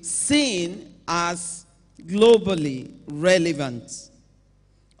be seen as globally relevant.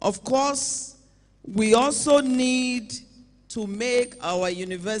 Of course, we also need to make our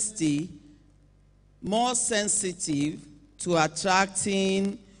university more sensitive to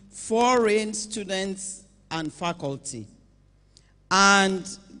attracting foreign students and faculty. And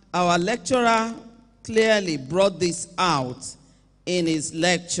our lecturer clearly brought this out in his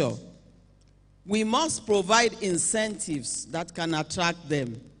lecture. We must provide incentives that can attract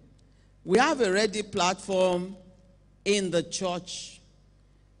them. We have a ready platform in the church.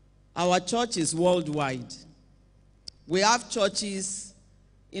 Our church is worldwide. We have churches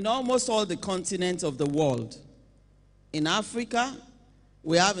in almost all the continents of the world. In Africa,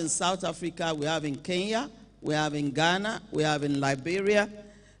 we have in South Africa, we have in Kenya, we have in Ghana, we have in Liberia,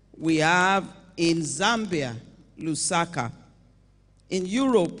 we have in Zambia, Lusaka. In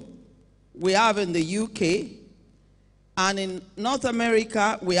Europe, we have in the UK, and in North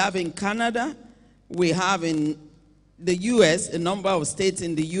America, we have in Canada, we have in the US, a number of states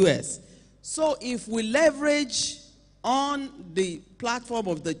in the US. So if we leverage on the platform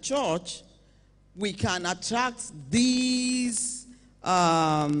of the church, we can attract these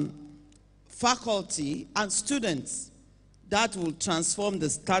faculty and students that will transform the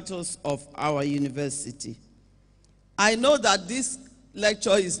status of our university. I know that this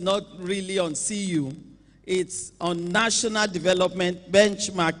lecture is not really on CU, it's on national development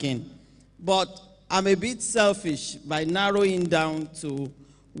benchmarking, but I'm a bit selfish by narrowing down to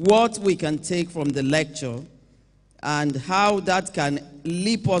what we can take from the lecture and how that can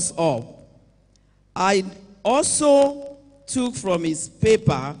leap us up. I also took from his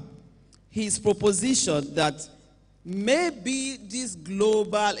paper his proposition that maybe these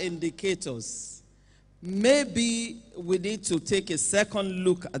global indicators, maybe we need to take a second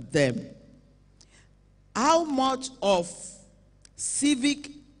look at them. How much of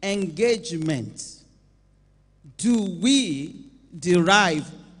civic engagement do we derive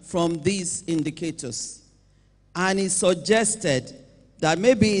from these indicators? And he suggested that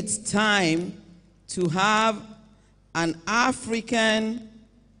maybe it's time to have an African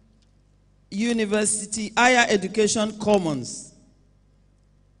university higher education commons.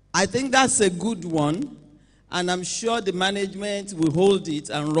 I think that's a good one, and I'm sure the management will hold it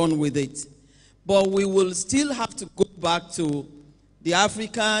and run with it. But we will still have to go back to the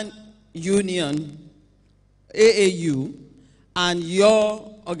African Union, AAU, and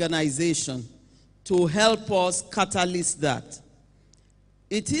your organization to help us catalyst that.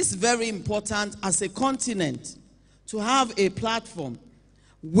 It is very important as a continent to have a platform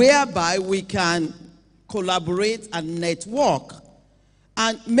whereby we can collaborate and network.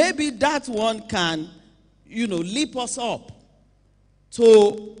 And maybe that one can, leap us up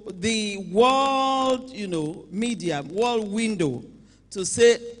to the world, media, world window to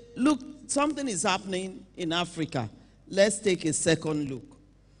say, look, something is happening in Africa. Let's take a second look.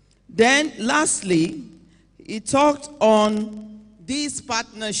 Then, lastly, he talked on this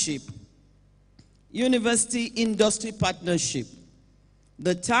partnership, university-industry partnership,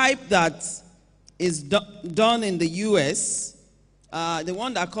 the type that is done in the U.S. The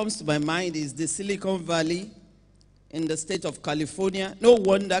one that comes to my mind is the Silicon Valley in the state of California. No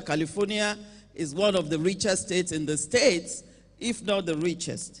wonder California is one of the richest states in the States, if not the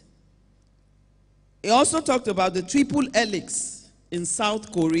richest. He also talked about the triple helix in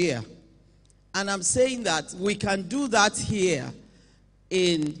South Korea. And I'm saying that we can do that here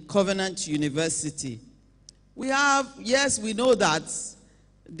in Covenant University. We know that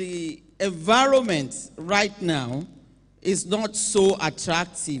the environment right now is not so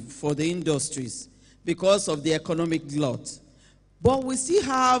attractive for the industries because of the economic glut. But we still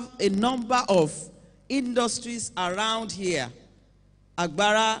have a number of industries around here,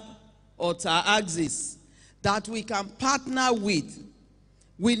 Agbara or Axis, that we can partner with.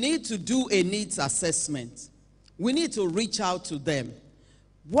 We need to do a needs assessment. We need to reach out to them.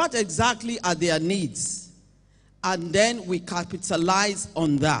 What exactly are their needs? And then we capitalize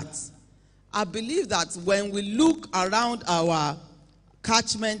on that. I believe that when we look around our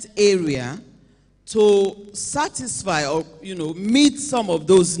catchment area to satisfy or meet some of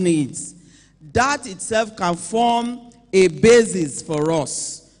those needs, that itself can form a basis for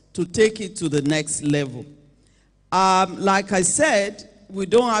us to take it to the next level. Like I said, we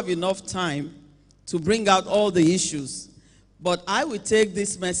don't have enough time to bring out all the issues, but I will take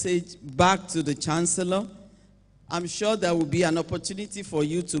this message back to the Chancellor. I'm sure there will be an opportunity for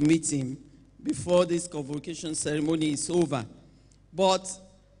you to meet him before this convocation ceremony is over. But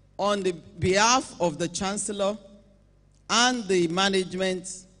on the behalf of the Chancellor and the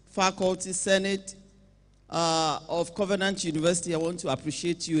management, faculty, senate of Covenant University, I want to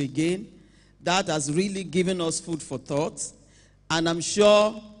appreciate you again. That has really given us food for thought. And I'm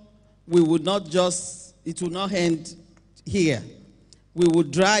sure it will not end here. We will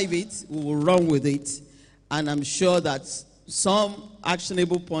drive it, we will run with it, and I'm sure that some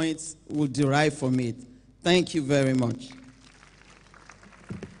actionable points will derive from it. Thank you very much.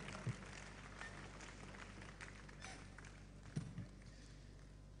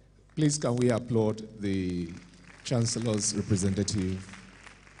 Please, can we applaud the Chancellor's representative?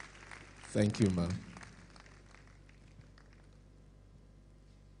 Thank you, ma'am.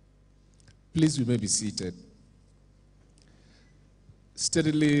 Please, we may be seated.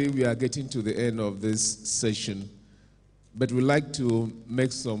 Steadily, we are getting to the end of this session, but we'd like to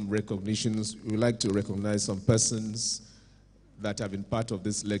make some recognitions. We'd like to recognize some persons that have been part of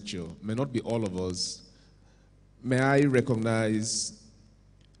this lecture. May not be all of us. May I recognize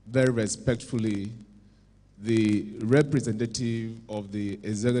very respectfully the representative of the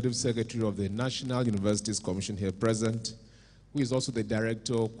Executive Secretary of the National Universities Commission here present, who is also the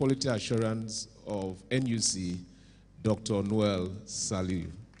Director of Quality Assurance of NUC, Dr. Noel Saliu.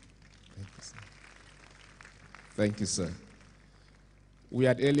 Thank you, sir. We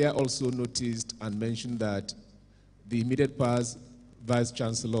had earlier also noticed and mentioned that the immediate past Vice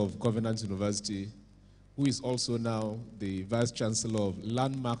Chancellor of Covenant University, who is also now the Vice Chancellor of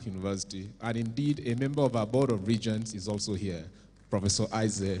Landmark University, and indeed a member of our Board of Regents, is also here, Professor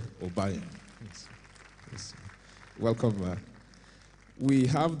Isaac Obayan. Yes. Welcome. We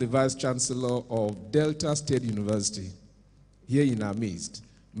have the Vice Chancellor of Delta State University here in our midst.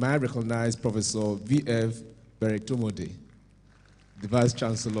 May I recognize Professor V.F. Berektomode, the Vice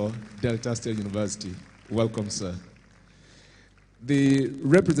Chancellor, Delta State University. Welcome, sir. The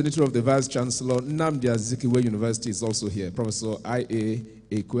representative of the Vice Chancellor, Nnamdi Azikiwe University, is also here, Professor I.A.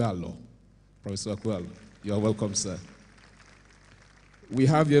 Ekwealo. Professor Ekwealo, you are welcome, sir. We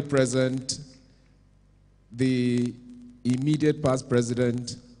have here present the immediate past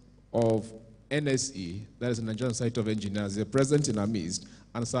president of NSE, that is the Nigerian Society of Engineers. They're present in our midst,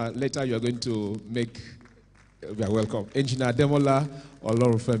 and sir, later you are going to make, you are welcome, Engineer Demola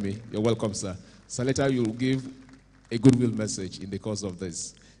Olorunfemi, you're welcome, sir. So later you will give a goodwill message in the course of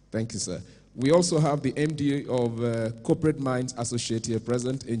this. Thank you, sir. We also have the MD of Corporate Minds Associate here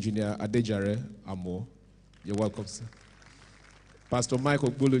present, Engineer Adejare Amo. You're welcome, sir. Pastor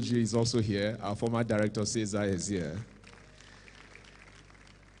Michael Buluji is also here. Our former director, Cesar, is here.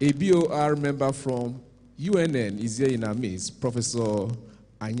 A BOR member from UNN is here in our midst, Professor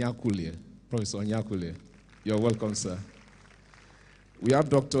Anyakulie. Professor Anyakulie, you're welcome, sir. We have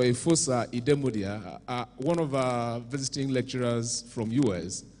Dr. Efosa Idemudia, one of our visiting lecturers from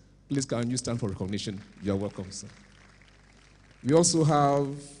US. Please can you stand for recognition? You're welcome, sir. We also have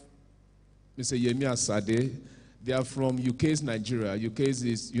Mr. Yemi Asade. They are from UK's Nigeria. UK's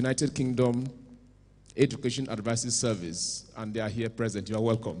is United Kingdom Education Advisory Service, and they are here present. You are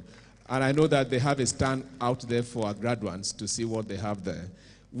welcome. And I know that they have a stand out there for our graduates to see what they have there.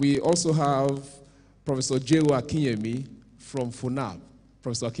 We also have Professor J.O. Akinyemi from FUNAB.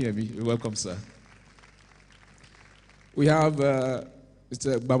 Professor Akinyemi, you're welcome, sir. We have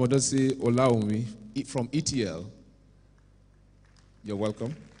Mr. Bamodosi Olaomi from ETL. You're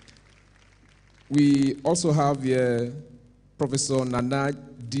welcome. We also have here Professor Nana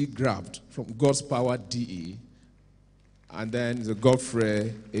D. Graft from God's Power DE, and then the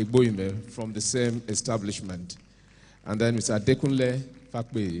Godfrey Egboime from the same establishment. And then Mr. Adekunle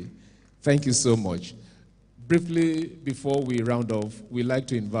Fakbe. Thank you so much. Briefly, before we round off, we'd like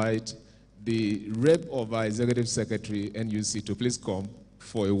to invite the rep of our Executive Secretary, NUC, to please come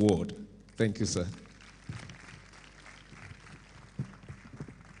for a word. Thank you, sir.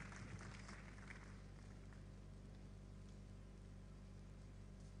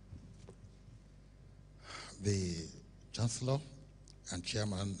 The Chancellor and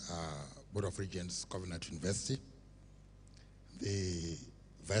Chairman, Board of Regents, Covenant University, the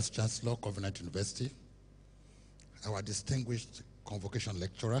Vice Chancellor, Covenant University, our distinguished convocation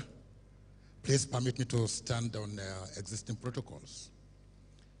lecturer, please permit me to stand on existing protocols.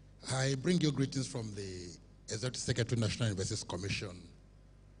 I bring you greetings from the Executive Secretary, National Universities Commission,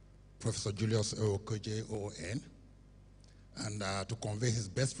 Professor Julius Okoje, OON, and to convey his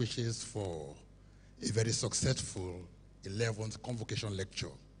best wishes for a very successful 11th convocation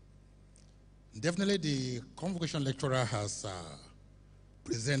lecture. Definitely the convocation lecturer has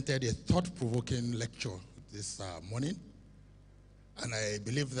presented a thought-provoking lecture this morning, and I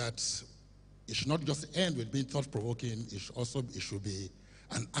believe that it should not just end with being thought-provoking, it should be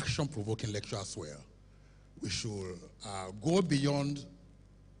an action-provoking lecture as well. We should go beyond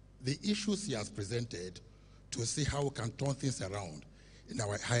the issues he has presented to see how we can turn things around in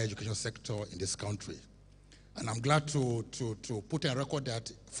our higher education sector in this country. And I'm glad to put on record that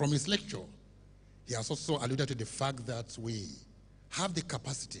from his lecture, he has also alluded to the fact that we have the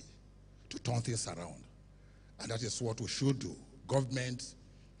capacity to turn things around. And that is what we should do. Government,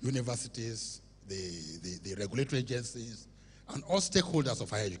 universities, the regulatory agencies, and all stakeholders of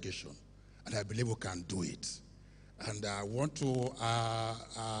higher education. And I believe we can do it. And I want to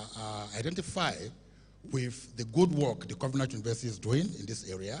identify with the good work the Covenant University is doing in this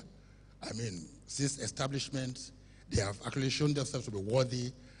area. I mean, since establishment, they have actually shown themselves to be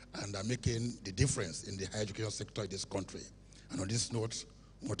worthy and are making the difference in the higher education sector in this country. And on this note,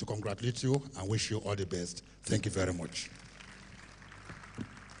 I want to congratulate you and wish you all the best. Thank you very much.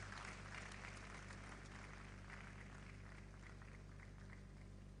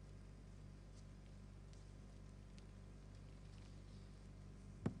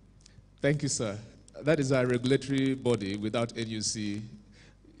 Thank you, sir. That is our regulatory body. Without NUC,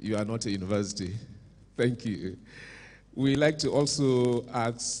 you are not a university. Thank you. We like to also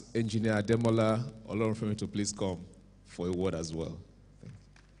ask Engineer Demola Olorunfemi to please come for a word as well.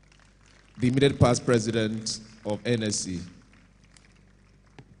 The immediate past president of NSE.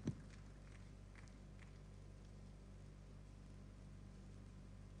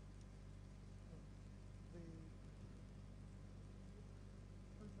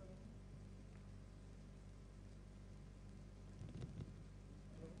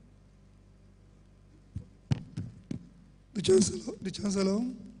 The Chancellor,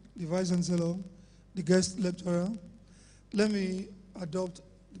 the Vice Chancellor, the guest lecturer, let me adopt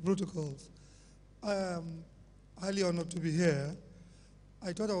the protocols. I am highly honored to be here.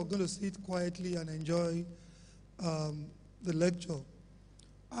 I thought I was going to sit quietly and enjoy the lecture.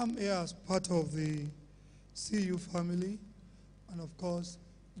 I'm here as part of the CU family and, of course,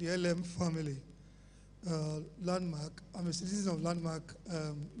 the LM family. Landmark. I'm a citizen of Landmark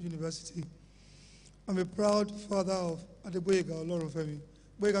University. I'm a proud father of Adeboyega Olorunfemi.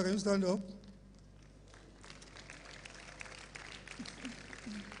 Boyega, can you stand up?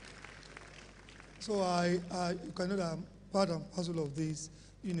 So you can know that I'm part and parcel of this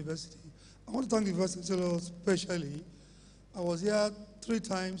university. I want to thank the Vice Chancellor especially. I was here 3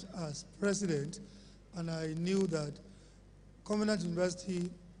 times as president, and I knew that Covenant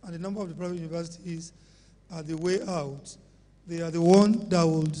University and a number of the private universities are the way out. They are the one that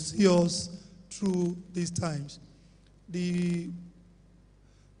will see us through these times. The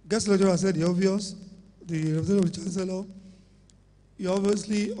guest lecturer said the obvious, the representative of the Chancellor, you're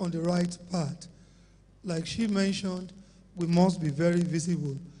obviously on the right path. Like she mentioned, we must be very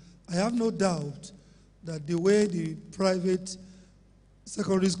visible. I have no doubt that the way the private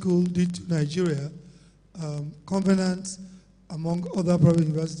secondary school did to Nigeria, Covenant, among other private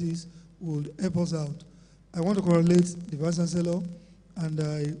universities, would help us out. I want to congratulate the Vice Chancellor, and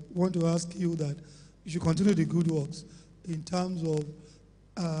I want to ask you that you should continue the good works in terms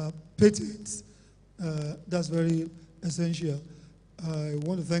of patents. That's very essential. I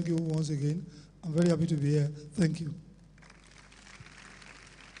want to thank you once again. I'm very happy to be here. Thank you.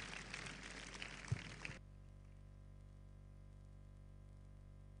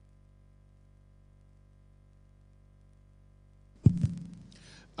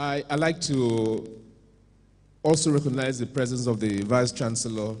 I'd like to also recognize the presence of the Vice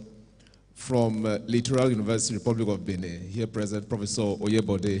Chancellor from Littoral University, Republic of Benin, here present, Professor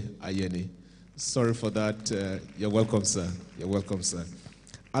Oyebode Ayeni. Sorry for that. You're welcome, sir. You're welcome, sir.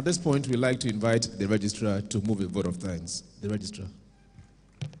 At this point, we'd like to invite the registrar to move a vote of thanks. The registrar.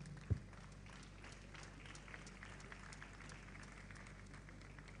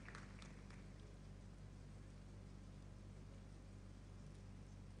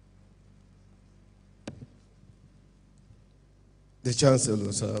 The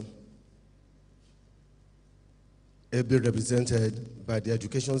Chancellor, sir, ably represented by the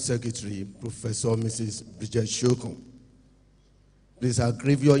Education Secretary, Professor Mrs. Bridget Shokun. Please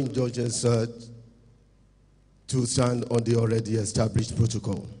aggrieve your indulgence, sir, to stand on the already established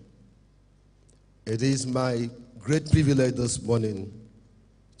protocol. It is my great privilege this morning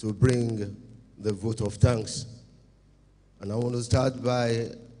to bring the vote of thanks. And I want to start by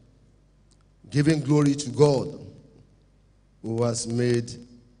giving glory to God, who has made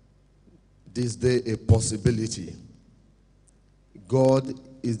this day a possibility. God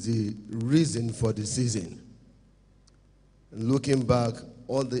is the reason for the season. Looking back,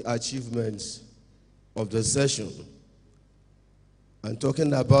 all the achievements of the session, and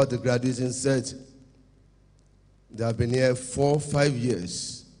talking about the graduating set, they have been here 4 or 5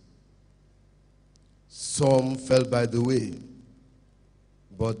 years. Some fell by the way,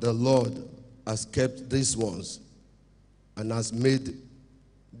 but the Lord has kept these ones and has made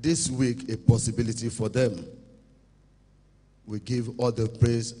this week a possibility for them. We give all the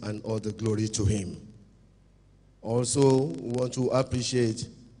praise and all the glory to Him. Also, we want to appreciate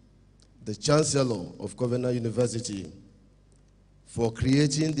the Chancellor of Covenant University for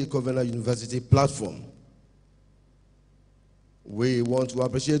creating the Covenant University platform. We want to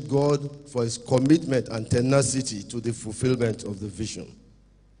appreciate God for His commitment and tenacity to the fulfillment of the vision.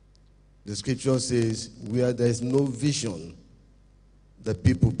 The scripture says, where there is no vision, the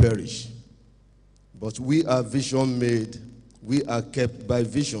people perish. But we are vision made, we are kept by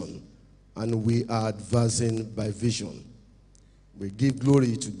vision, and we are advancing by vision. We give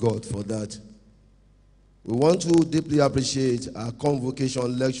glory to God for that. We want to deeply appreciate our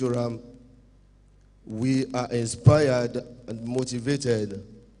convocation lecturer. We are inspired and motivated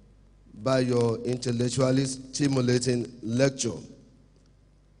by your intellectually stimulating lecture.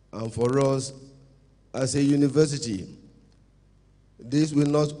 And for us, as a university, this will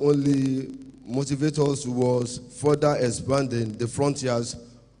not only motivate us towards further expanding the frontiers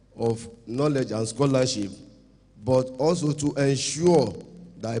of knowledge and scholarship, but also to ensure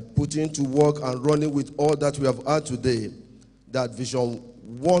that putting to work and running with all that we have had today, that vision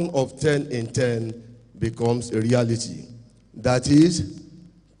 1 of 10 in 10 becomes a reality. That is,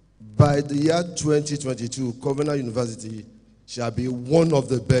 by the year 2022, Covenant University shall be one of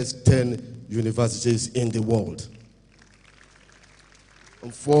the best 10 universities in the world.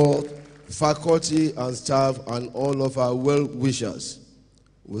 For faculty and staff and all of our well-wishers,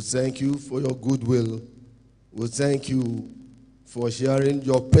 we thank you for your goodwill. We thank you for sharing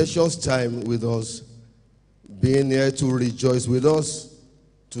your precious time with us, being here to rejoice with us,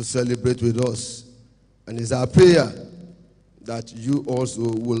 to celebrate with us. And it's our prayer that you also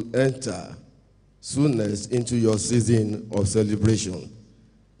will enter soonest into your season of celebration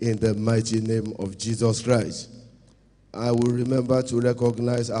in the mighty name of Jesus Christ. I will remember to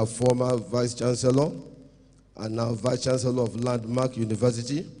recognize our former Vice Chancellor and now Vice Chancellor of Landmark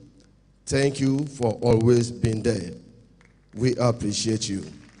University. Thank you for always being there. We appreciate you.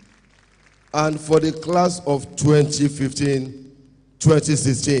 And for the class of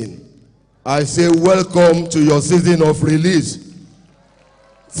 2015-2016, I say welcome to your season of release.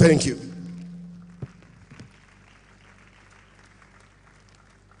 Thank you.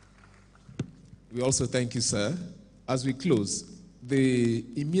 We also thank you, sir. As we close,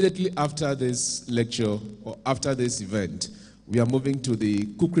 immediately after this lecture or after this event, we are moving to the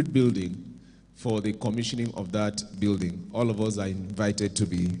Kukrit building for the commissioning of that building. All of us are invited to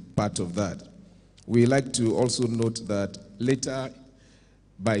be part of that. We like to also note that later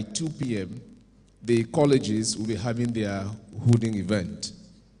by 2 p.m., the colleges will be having their hooding event.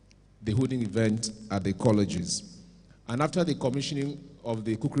 The hooding event at the colleges. And after the commissioning of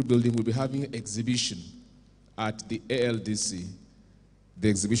the Kukri building, we'll be having an exhibition at the ALDC. The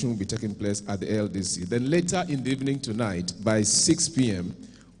exhibition will be taking place at the ALDC. Then later in the evening tonight, by 6 p.m.,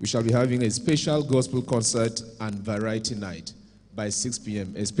 we shall be having a special gospel concert and variety night. By 6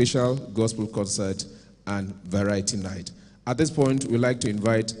 p.m., a special gospel concert and variety night. At this point, we'd like to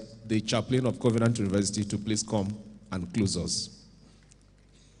invite the chaplain of Covenant University to please come and close us.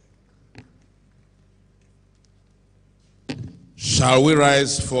 Shall we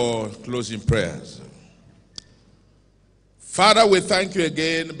rise for closing prayers? Father, we thank you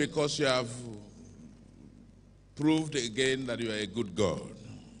again because you have proved again that you are a good God.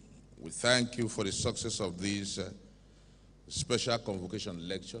 We thank you for the success of this special convocation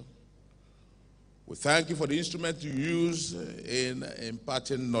lecture. We thank you for the instrument you use in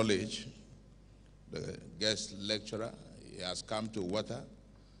imparting knowledge. The guest lecturer, he has come to water.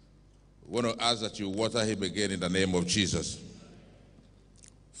 We want to ask that you water him again in the name of Jesus.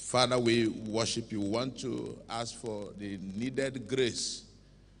 Father, we worship you. We want to ask for the needed grace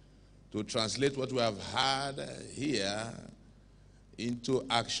to translate what we have heard here into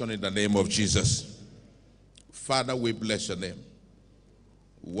action in the name of Jesus. Father, we bless your name.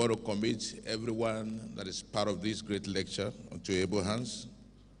 We want to commit everyone that is part of this great lecture unto your able hands.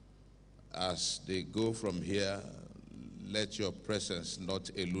 As they go from here, let your presence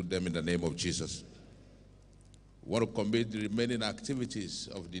not elude them in the name of Jesus. We want to commit the remaining activities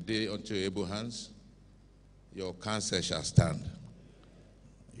of the day unto your able hands. Your counsel shall stand.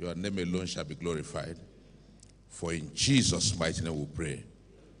 Your name alone shall be glorified. For in Jesus' mighty name we pray.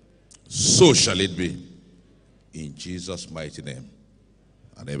 So shall it be. In Jesus' mighty name.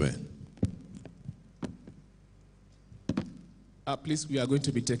 And amen. Please, we are going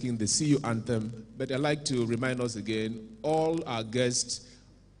to be taking the CU anthem, but I'd like to remind us again, all our guests,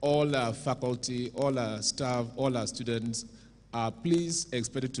 all our faculty, all our staff, all our students are please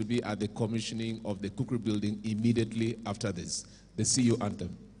expected to be at the commissioning of the Kukri building immediately after this, the CU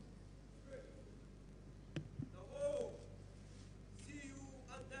anthem.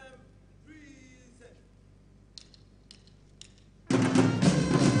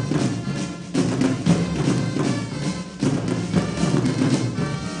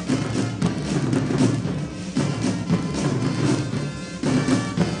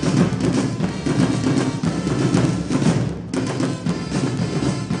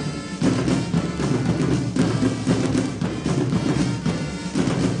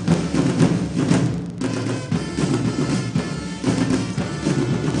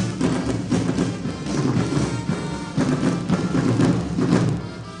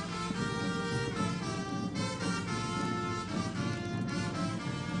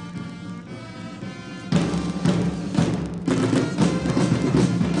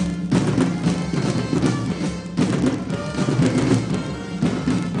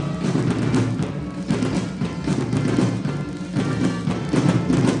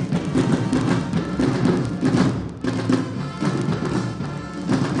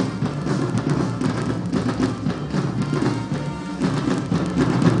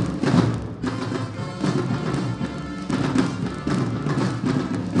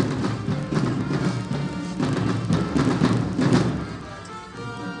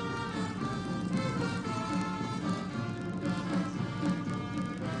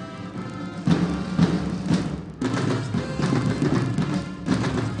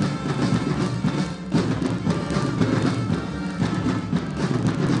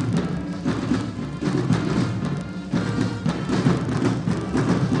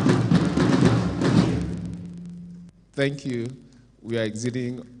 Thank you. We are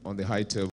exiting on the high table.